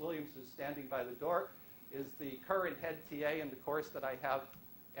 Travis Williams, who's standing by the door, is the current head TA in the course that I have,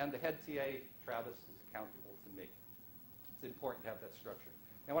 and the head TA, Travis, is accountable to me. It's important to have that structure.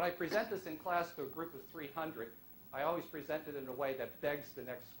 And when I present this in class to a group of 300, I always present it in a way that begs the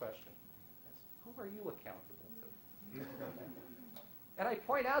next question. Who are you accountable to? And I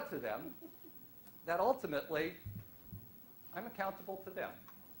point out to them that ultimately I'm accountable to them.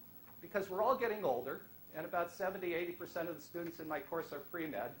 Because we're all getting older, and about 70-80% of the students in my course are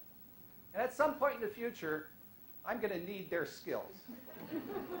pre-med. And at some point in the future, I'm going to need their skills.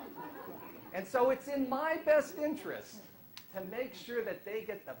 And so it's in my best interest to make sure that they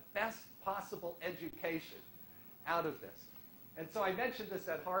get the best possible education out of this. And so I mentioned this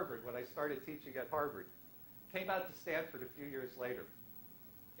at Harvard when I started teaching at Harvard. Came out to Stanford a few years later.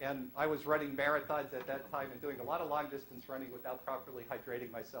 And I was running marathons at that time and doing a lot of long-distance running without properly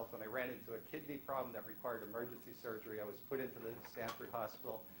hydrating myself. And I ran into a kidney problem that required emergency surgery. I was put into the Stanford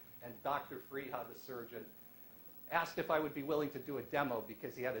hospital. And Dr. Freha, the surgeon, asked if I would be willing to do a demo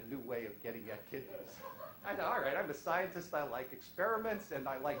because he had a new way of getting at kidneys. I said, all right, I'm a scientist. I like experiments, and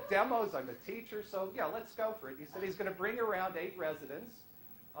I like demos. I'm a teacher, so yeah, let's go for it. He said he's going to bring around 8 residents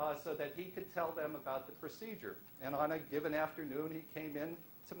so that he could tell them about the procedure. And on a given afternoon, he came in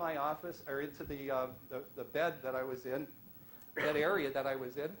to my office, or into the bed that I was in, that area that I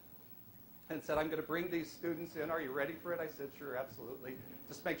was in, and said, I'm going to bring these students in. Are you ready for it? I said, sure, absolutely.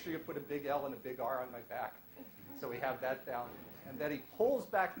 Just make sure you put a big L and a big R on my back. So we have that down. And then he pulls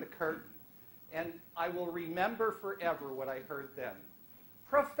back the curtain, and I will remember forever what I heard then.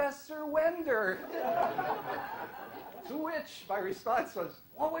 Professor Wender! To which my response was,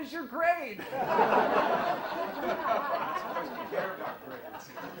 what was your grade?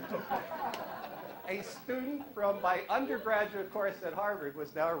 A student from my undergraduate course at Harvard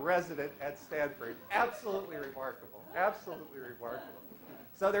was now a resident at Stanford. Absolutely remarkable. Absolutely remarkable.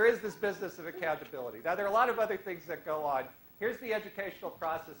 So there is this business of accountability. Now, there are a lot of other things that go on. Here's the educational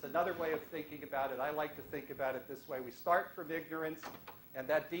process, another way of thinking about it. I like to think about it this way. We start from ignorance, and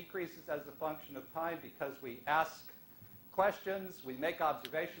that decreases as a function of time because we ask questions, we make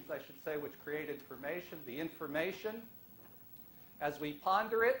observations, I should say, which create information. The information, as we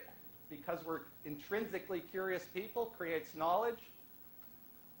ponder it, because we're intrinsically curious people, creates knowledge,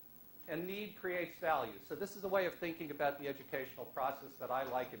 and need creates value. So this is a way of thinking about the educational process that I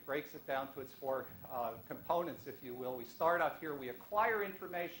like. It breaks it down to its 4 components, if you will. We start off here. We acquire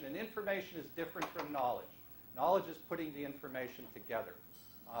information, and information is different from knowledge. Knowledge is putting the information together.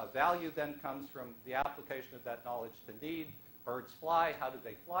 Value then comes from the application of that knowledge to need. Birds fly. How do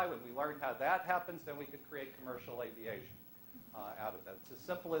they fly? When we learn how that happens, then we could create commercial aviation out of that. It's as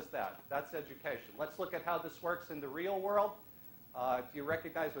simple as that. That's education. Let's look at how this works in the real world. Do you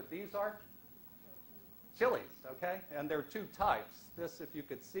recognize what these are? Chilies, okay? And there are 2 types. This, if you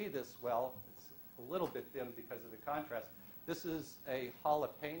could see this well, it's a little bit dim because of the contrast. This is a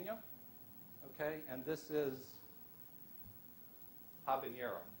jalapeno, okay? And this is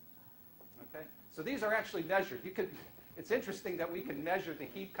habanero, okay? So these are actually measured. It's interesting that we can measure the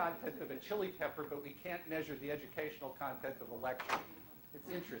heat content of a chili pepper, but we can't measure the educational content of a lecture. It's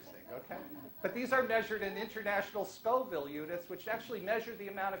interesting, okay? But these are measured in international Scoville units, which actually measure the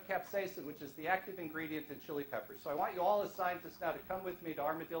amount of capsaicin, which is the active ingredient in chili peppers. So I want you all as scientists now to come with me to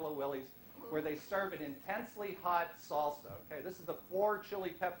Armadillo Willie's, where they serve an intensely hot salsa. Okay, this is the 4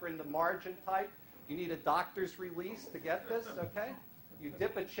 chili pepper in the margin type. You need a doctor's release to get this, okay? You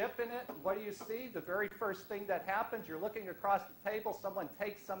dip a chip in it. What do you see? The very first thing that happens, you're looking across the table. Someone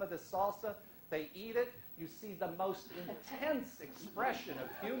takes some of this salsa. They eat it. You see the most intense expression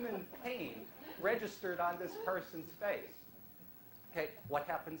of human pain registered on this person's face. Okay, what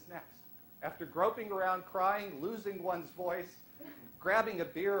happens next? After groping around, crying, losing one's voice, grabbing a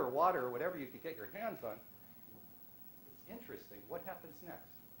beer or water or whatever you could get your hands on, it's interesting. What happens next?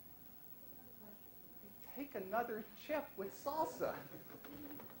 Take another chip with salsa.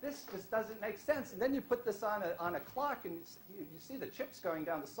 This just doesn't make sense. And then you put this on a clock, and you see the chips going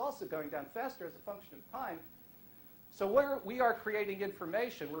down, the salsa going down faster as a function of time. So we are creating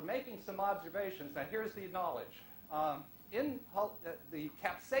information. We're making some observations. Now, here's the knowledge. In the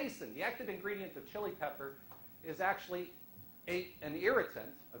capsaicin, the active ingredient of chili pepper, is actually an irritant,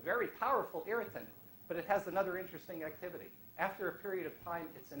 a very powerful irritant, but it has another interesting activity. After a period of time,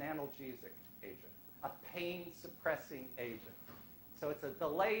 it's an analgesic agent, a pain-suppressing agent. So it's a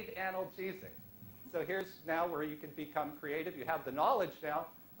delayed analgesic. So here's now where you can become creative. You have the knowledge now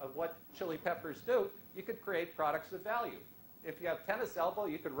of what chili peppers do. You could create products of value. If you have tennis elbow,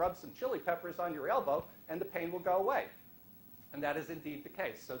 you could rub some chili peppers on your elbow, and the pain will go away. And that is indeed the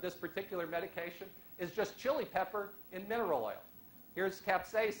case. So this particular medication is just chili pepper in mineral oil. Here's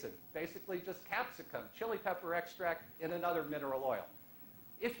capsaicin, basically just capsicum, chili pepper extract in another mineral oil.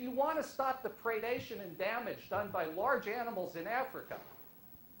 If you want to stop the predation and damage done by large animals in Africa,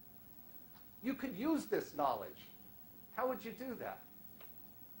 you could use this knowledge. How would you do that?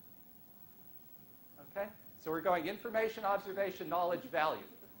 Okay? So we're going information, observation, knowledge, value.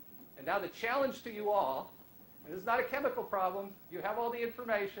 And now the challenge to you all, and this is not a chemical problem, you have all the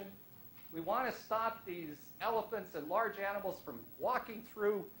information. We want to stop these elephants and large animals from walking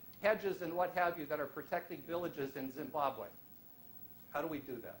through hedges and what have you that are protecting villages in Zimbabwe. How do we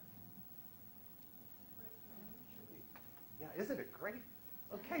do that? Yeah, isn't it great?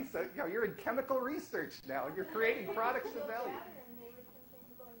 Okay, so you're in chemical research now, and you're creating products of value.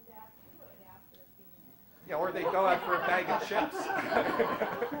 Yeah, or they go out for a bag of chips.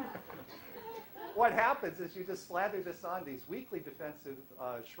 What happens is you just slather this on these weakly defensive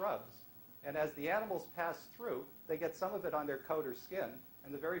shrubs, and as the animals pass through, they get some of it on their coat or skin,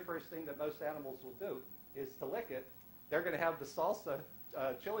 and the very first thing that most animals will do is to lick it. They're going to have the salsa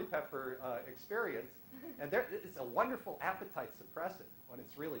chili pepper experience, and it's a wonderful appetite suppressant when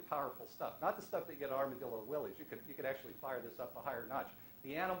it's really powerful stuff. Not the stuff that you get at Armadillo Willie's. You could actually fire this up a higher notch.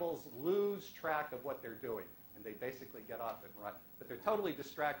 The animals lose track of what they're doing, and they basically get off and run. But they're totally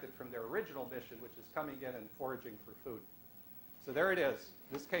distracted from their original mission, which is coming in and foraging for food. So there it is.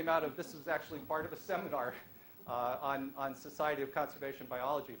 This was actually part of a seminar on Society of Conservation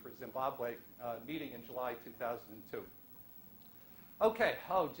Biology for Zimbabwe meeting in July 2002. Okay,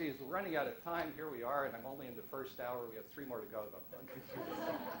 oh geez, we're running out of time. Here we are, and I'm only in the first hour. We have 3 more to go, though.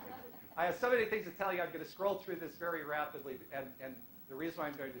 I have so many things to tell you. I'm going to scroll through this very rapidly, and the reason why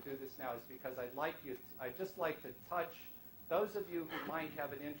I'm going to do this now is because I'd just like to touch those of you who might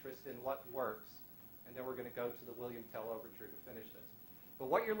have an interest in what works, and then we're going to go to the William Tell Overture to finish this. But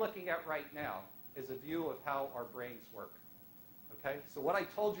what you're looking at right now is a view of how our brains work. Okay? So what I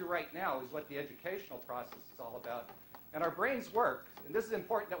told you right now is what the educational process is all about. And our brains work, and this is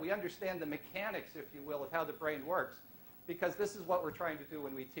important that we understand the mechanics, if you will, of how the brain works, because this is what we're trying to do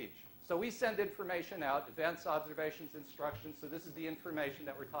when we teach. So we send information out, events, observations, instructions, so this is the information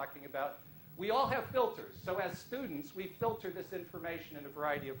that we're talking about. We all have filters, so as students, we filter this information in a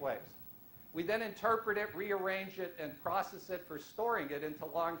variety of ways. We then interpret it, rearrange it, and process it for storing it into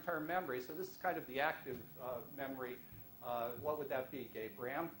long-term memory. So this is kind of the active memory. What would that be, Gabe?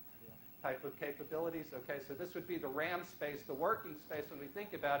 RAM type of capabilities? Okay, so this would be the RAM space, the working space. When we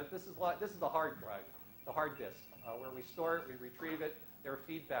think about it, this is the hard drive, the hard disk, where we store it, we retrieve it. There are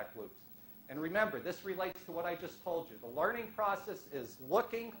feedback loops. And remember, this relates to what I just told you. The learning process is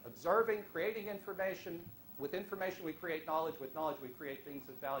looking, observing, creating information. With information, we create knowledge. With knowledge, we create things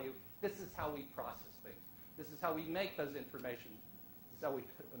of value. This is how we process things. This is how we make those information. This is how we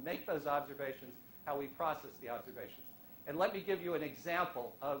make those observations, how we process the observations. And let me give you an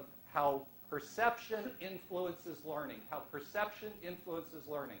example of how perception influences learning. How perception influences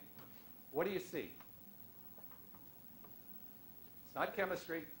learning. What do you see? It's not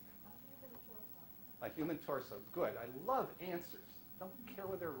chemistry. A human torso. Good. I love answers. Don't care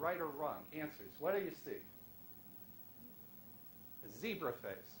whether they're right or wrong. Answers. What do you see? A zebra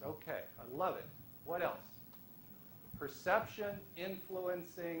face. Okay. I love it. What else? Perception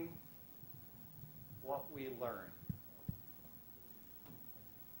influencing what we learn.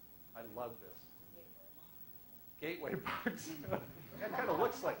 I love this. Gateway box. That kind of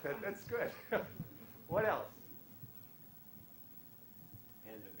looks like that. That's good. What else?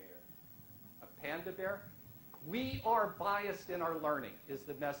 Panda bear. A panda bear? We are biased in our learning is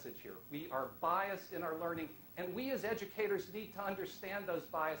the message here. We are biased in our learning, and we as educators need to understand those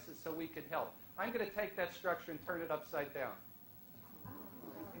biases so we can help. I'm going to take that structure and turn it upside down.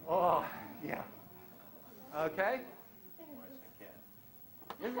 Oh, yeah. Okay?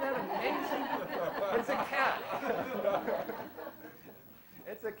 Isn't that amazing? It's a cat.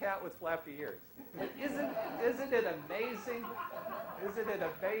 It's a cat with flappy ears. Isn't it amazing? Isn't it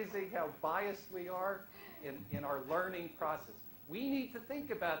amazing how biased we are in our learning process? We need to think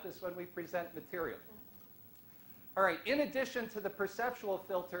about this when we present material. All right, in addition to the perceptual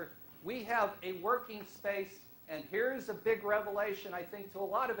filter, we have a working space, and here's a big revelation, I think, to a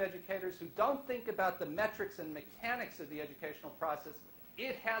lot of educators who don't think about the metrics and mechanics of the educational process.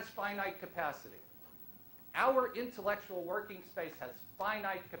 It has finite capacity. Our intellectual working space has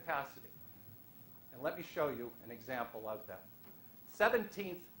finite capacity. And let me show you an example of that.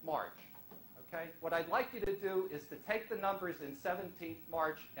 17th March. Okay? What I'd like you to do is to take the numbers in 17th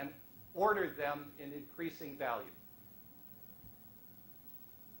March and order them in increasing value.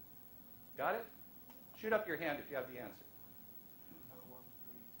 Got it? Shoot up your hand if you have the answer.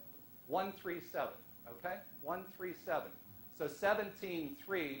 137. Okay? 137. So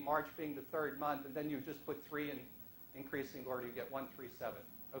 17-3, March being the third month, and then you just put 3 in increasing order, you get 137.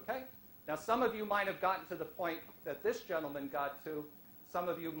 Okay? Now, some of you might have gotten to the point that this gentleman got to. Some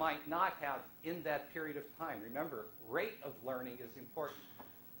of you might not have in that period of time. Remember, rate of learning is important.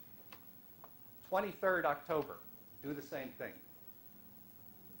 23rd October, do the same thing.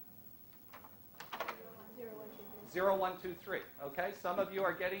 0, 1, 2, 3. Okay? Some of you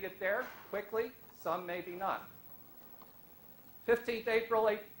are getting it there quickly. Some maybe not. 15th April,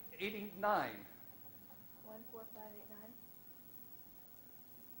 89. 14589.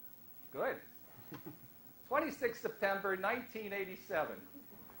 Good. 26th September, 1987.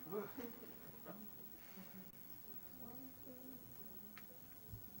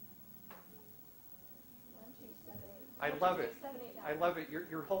 I love it. I love it.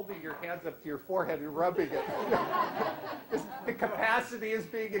 You're holding your hands up to your forehead and rubbing it. The capacity is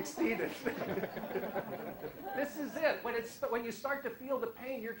being exceeded. This is it. When you start to feel the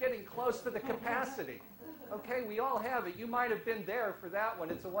pain, you're getting close to the capacity. Okay, we all have it. You might have been there for that one.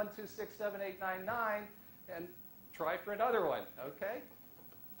 It's a 1, 2, 6, 7, 8, 9, 9, and try for another one. Okay,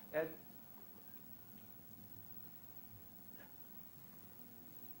 and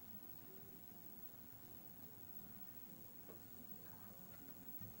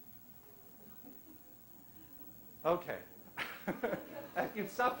okay. You've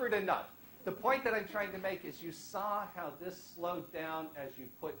suffered enough. The point that I'm trying to make is you saw how this slowed down as you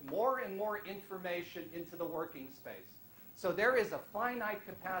put more and more information into the working space. So there is a finite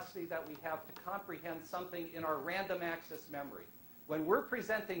capacity that we have to comprehend something in our random access memory. When we're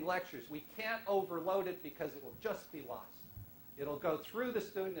presenting lectures, we can't overload it because it will just be lost. It'll go through the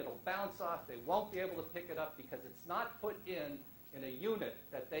student, it'll bounce off, they won't be able to pick it up because it's not put in a unit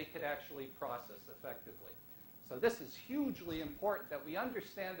that they could actually process effectively. So this is hugely important that we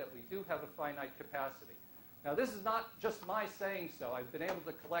understand that we do have a finite capacity. Now, this is not just my saying so. I've been able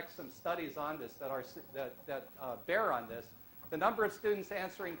to collect some studies on this that bear on this. The number of students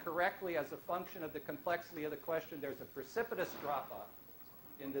answering correctly as a function of the complexity of the question, there's a precipitous drop-off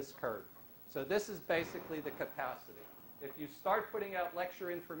in this curve. So this is basically the capacity. If you start putting out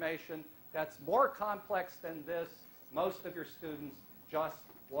lecture information that's more complex than this, most of your students just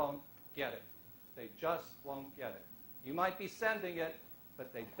won't get it. They just won't get it. You might be sending it,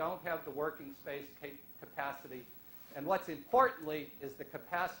 but they don't have the working space capacity. And what's importantly is the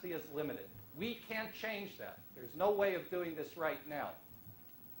capacity is limited. We can't change that. There's no way of doing this right now.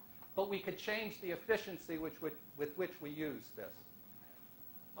 But we could change the efficiency with which we use this.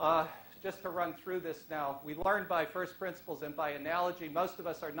 Just to run through this now, we learn by first principles and by analogy. Most of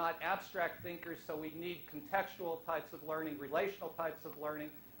us are not abstract thinkers, so we need contextual types of learning, relational types of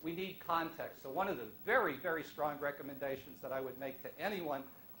learning. We need context. So one of the very, very strong recommendations that I would make to anyone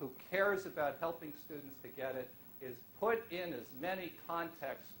who cares about helping students to get it is put in as many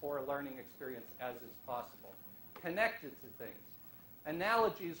contexts for a learning experience as is possible. Connected to things.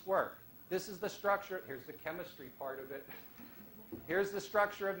 Analogies work. This is the structure. Here's the chemistry part of it. Here's the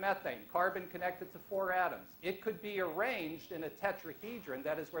structure of methane, carbon connected to 4 atoms. It could be arranged in a tetrahedron,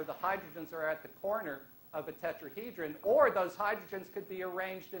 that is where the hydrogens are at the corner of a tetrahedron, or those hydrogens could be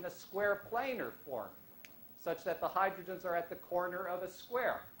arranged in a square planar form, such that the hydrogens are at the corner of a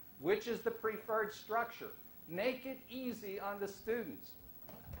square. Which is the preferred structure? Make it easy on the students.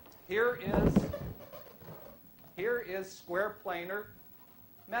 here is square planar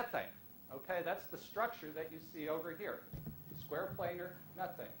methane. Okay, that's the structure that you see over here. Square planar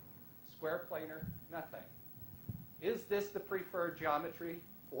methane. Square planar methane. Is this the preferred geometry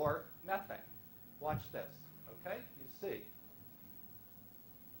for methane? Watch this. Okay, you see.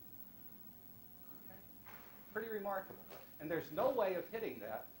 Okay. Pretty remarkable. And there's no way of hitting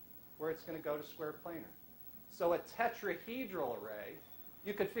that where it's going to go to square planar. So a tetrahedral array,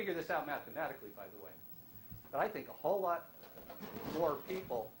 you could figure this out mathematically, by the way. But I think a whole lot more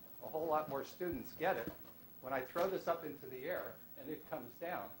people, a whole lot more students get it when I throw this up into the air and it comes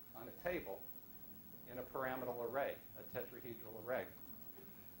down on a table in a pyramidal array, a tetrahedral array.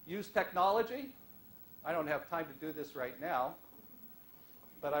 Use technology. I don't have time to do this right now,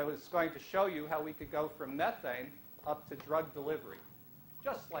 but I was going to show you how we could go from methane up to drug delivery,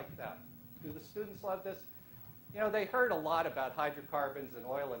 just like that. Do the students love this? You know, they heard a lot about hydrocarbons and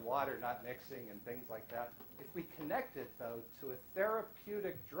oil and water not mixing and things like that. If we connect it, though, to a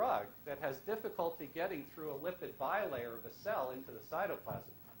therapeutic drug that has difficulty getting through a lipid bilayer of a cell into the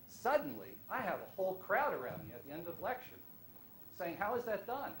cytoplasm, suddenly I have a whole crowd around me at the end of lecture saying, how is that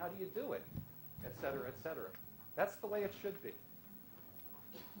done? How do you do it? Et cetera, et cetera. That's the way it should be.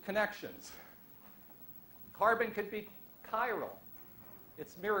 Connections. Carbon could be chiral.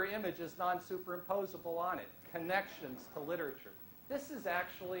 Its mirror image is non-superimposable on it. Connections to literature. This is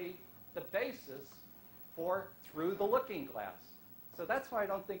actually the basis for through the looking glass. So that's why I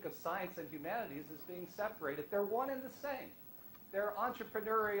don't think of science and humanities as being separated. They're one and the same. They're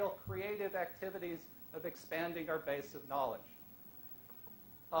entrepreneurial, creative activities of expanding our base of knowledge.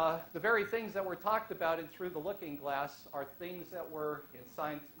 The very things that were talked about in Through the Looking Glass are things that were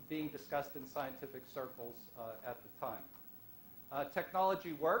being discussed in scientific circles at the time.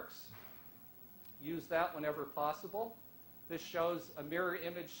 Technology works. Use that whenever possible. This shows a mirror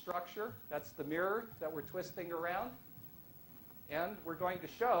image structure. That's the mirror that we're twisting around. And we're going to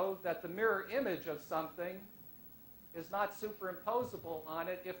show that the mirror image of something is not superimposable on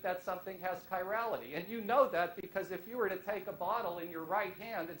it if that something has chirality. And you know that because if you were to take a bottle in your right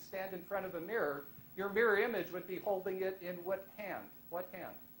hand and stand in front of a mirror, your mirror image would be holding it in what hand? What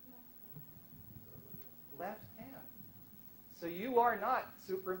hand? Left hand. So you are not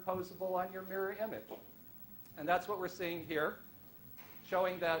superimposable on your mirror image. And that's what we're seeing here,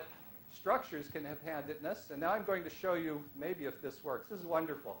 showing that structures can have handedness. And now I'm going to show you maybe if this works. This is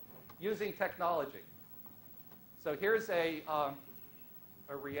wonderful. Using technology. So here's a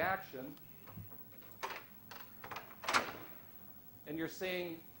reaction. And you're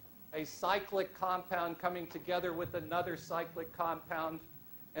seeing a cyclic compound coming together with another cyclic compound.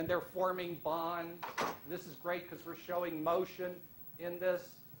 And they're forming bonds. This is great because we're showing motion in this.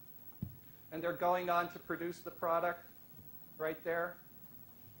 And they're going on to produce the product right there.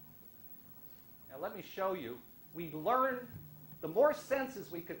 Now let me show you. We learn, the more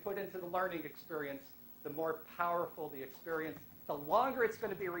senses we could put into the learning experience, the more powerful the experience. The longer it's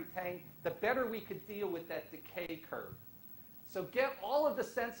going to be retained, the better we could deal with that decay curve. So get all of the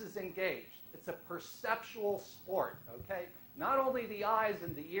senses engaged. It's a perceptual sport, okay? Not only the eyes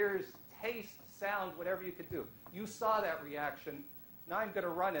and the ears, taste, sound, whatever you could do. You saw that reaction. Now I'm going to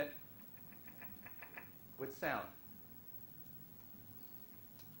run it with sound.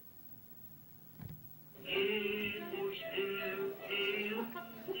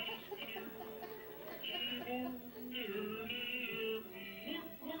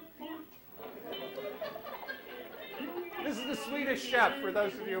 This is the Swedish Chef, for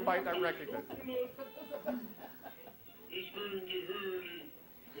those of you who might not recognize it.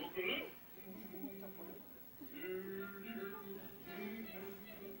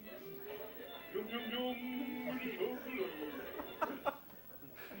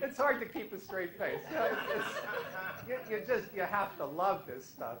 It's hard to keep a straight face. You have to love this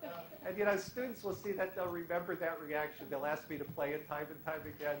stuff. And you know, students will see that, they'll remember that reaction. They'll ask me to play it time and time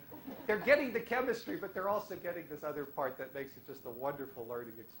again. They're getting the chemistry, but they're also getting this other part that makes it just a wonderful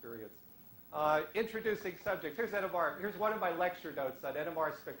learning experience. Introducing subject. Here's NMR. Here's one of my lecture notes on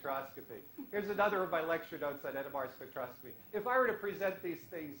NMR spectroscopy. Here's another of my lecture notes on NMR spectroscopy. If I were to present these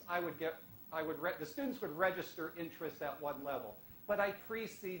things, the students would register interest at one level. But I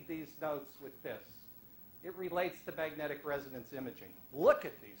precede these notes with this. It relates to magnetic resonance imaging. Look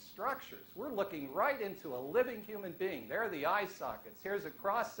at these structures. We're looking right into a living human being. There are the eye sockets. Here's a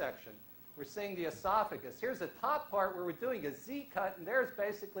cross-section. We're seeing the esophagus. Here's the top part where we're doing a Z-cut, and there's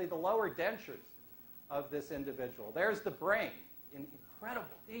basically the lower dentures of this individual. There's the brain in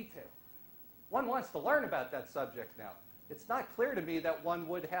incredible detail. One wants to learn about that subject now. It's not clear to me that one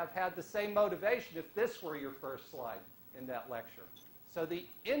would have had the same motivation if this were your first slide in that lecture. So the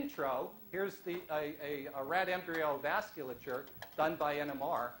intro, here's a rat embryo vasculature done by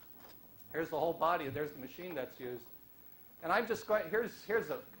NMR. Here's the whole body, and there's the machine that's used. And I'm just going, here's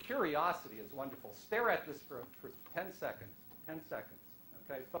a curiosity is wonderful. Stare at this for 10 seconds. 10 seconds.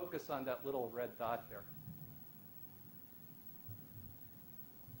 Okay, focus on that little red dot there.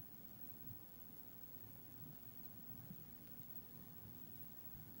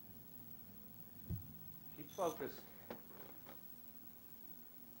 Keep focused.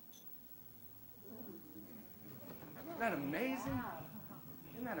 Isn't that amazing?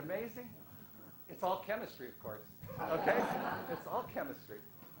 Isn't that amazing? It's all chemistry, of course. Okay? It's all chemistry.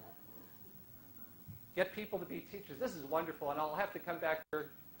 Get people to be teachers. This is wonderful, and I'll have to come back here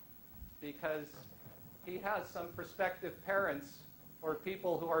because he has some prospective parents or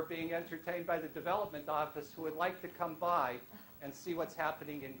people who are being entertained by the development office who would like to come by and see what's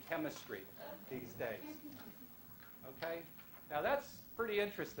happening in chemistry these days. Okay? Now that's pretty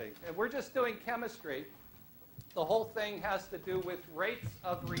interesting. And we're just doing chemistry. The whole thing has to do with rates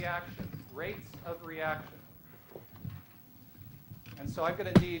of reaction. Rates of reaction. And so we're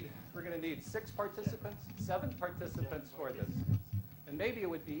going to need 6 participants, 7 participants for this. And maybe it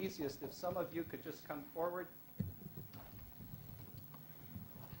would be easiest if some of you could just come forward.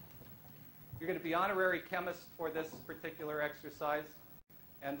 You're going to be honorary chemists for this particular exercise.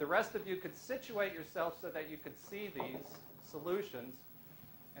 And the rest of you could situate yourself so that you could see these solutions.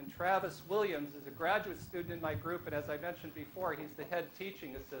 And Travis Williams is a graduate student in my group, and as I mentioned before, he's the head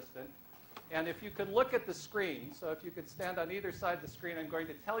teaching assistant. And if you could look at the screen, so if you could stand on either side of the screen, I'm going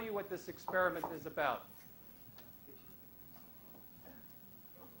to tell you what this experiment is about.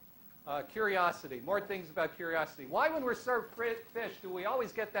 Curiosity, more things about curiosity. Why when we're served fish do we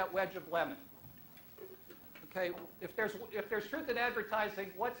always get that wedge of lemon? Okay, if there's truth in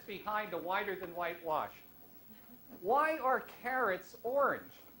advertising, what's behind a whiter than white wash? Why are carrots orange?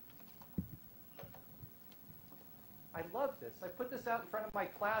 I love this. I put this out in front of my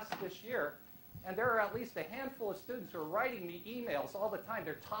class this year, and there are at least a handful of students who are writing me emails all the time.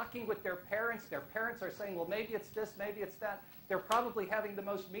 They're talking with their parents. Their parents are saying, well, maybe it's this, maybe it's that. They're probably having the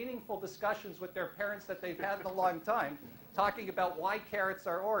most meaningful discussions with their parents that they've had in a long time, talking about why carrots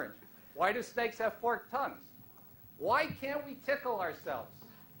are orange. Why do snakes have forked tongues? Why can't we tickle ourselves?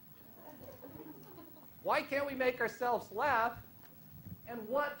 Why can't we make ourselves laugh? And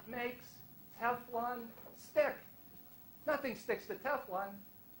what makes Teflon stick? Nothing sticks to Teflon,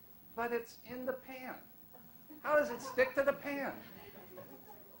 but it's in the pan. How does it stick to the pan?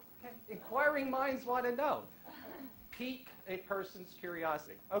 Okay. Inquiring minds want to know. Pique a person's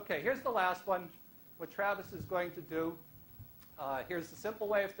curiosity. Okay, here's the last one. What Travis is going to do. Here's the simple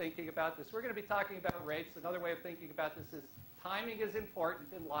way of thinking about this. We're going to be talking about rates. Another way of thinking about this is timing is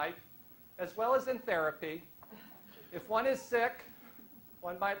important in life, as well as in therapy. If one is sick,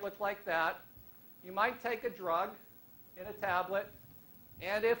 one might look like that. You might take a drug in a tablet,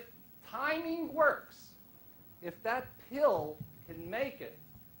 and if timing works, if that pill can make it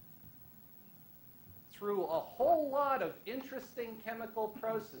through a whole lot of interesting chemical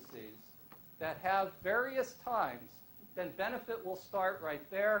processes that have various times, then benefit will start right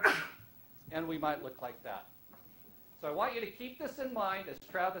there, and we might look like that. So I want you to keep this in mind as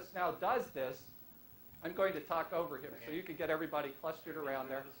Travis now does this. I'm going to talk over him so you can get everybody clustered around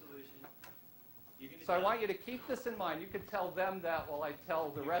there. So I want you to keep this in mind. You can tell them that while I tell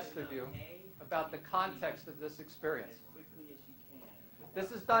the rest of you about the context of this experience.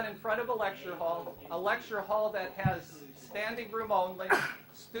 This is done in front of a lecture hall that has standing room only.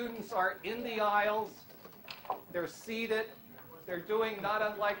 Students are in the aisles. They're seated. They're doing not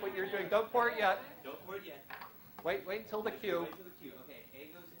unlike what you're doing. Don't pour it yet. Don't pour it yet. Wait until the cue. Wait until the cue. Okay, A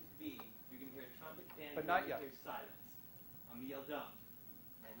goes into B. You're going to hear a trumpet, band, But not yet. Hear silence. I'm going to yell dumb.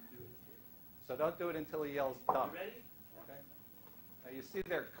 And do it. So don't do it until he yells dumb. You ready? Okay. Now you see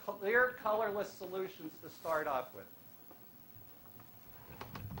they're clear, colorless solutions to start off with.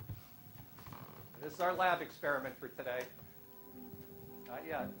 This is our lab experiment for today. Not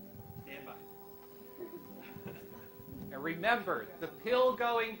yet. Stand by. And remember, the pill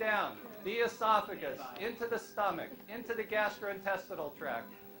going down the esophagus, into the stomach, into the gastrointestinal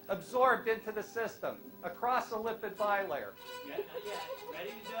tract, absorbed into the system, across a lipid bilayer. Yet, not yet.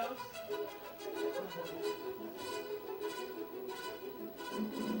 Ready to dose?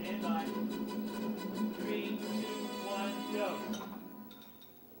 Stand by. 3, 2, 1, dose.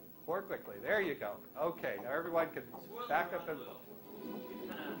 Pour quickly. There you go. Okay, now everyone can back up and...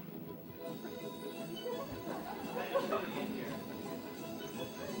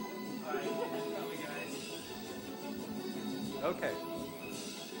 Okay.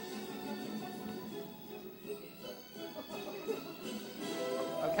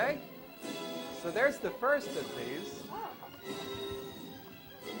 Okay? So there's the first of these.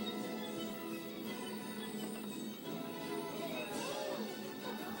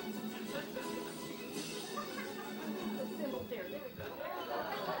 The symbol there. There we go.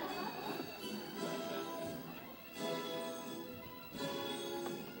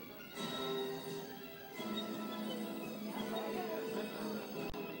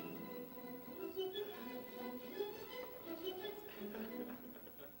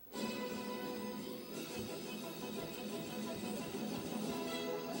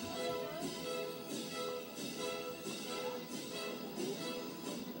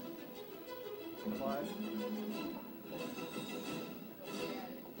 One.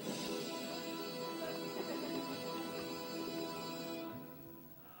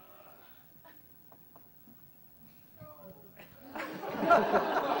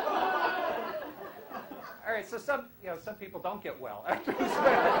 All right, so some people don't get well after this.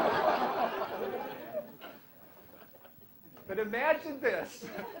 But imagine this.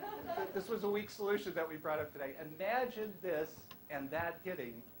 This was a weak solution that we brought up today. Imagine this and that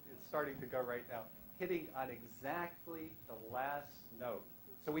hitting, it's starting to go right now, hitting on exactly the last note.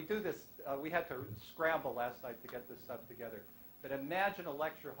 So we do this, we had to scramble last night to get this stuff together. But imagine a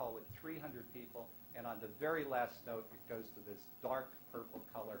lecture hall with 300 people, and on the very last note, it goes to this dark purple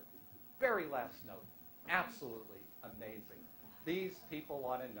color. Very last note. Absolutely amazing. These people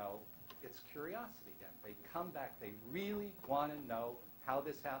want to know. It's curiosity again. They come back. They really want to know how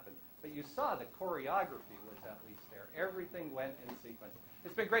this happened. But you saw the choreography was at least there. Everything went in sequence.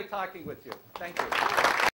 It's been great talking with you. Thank you.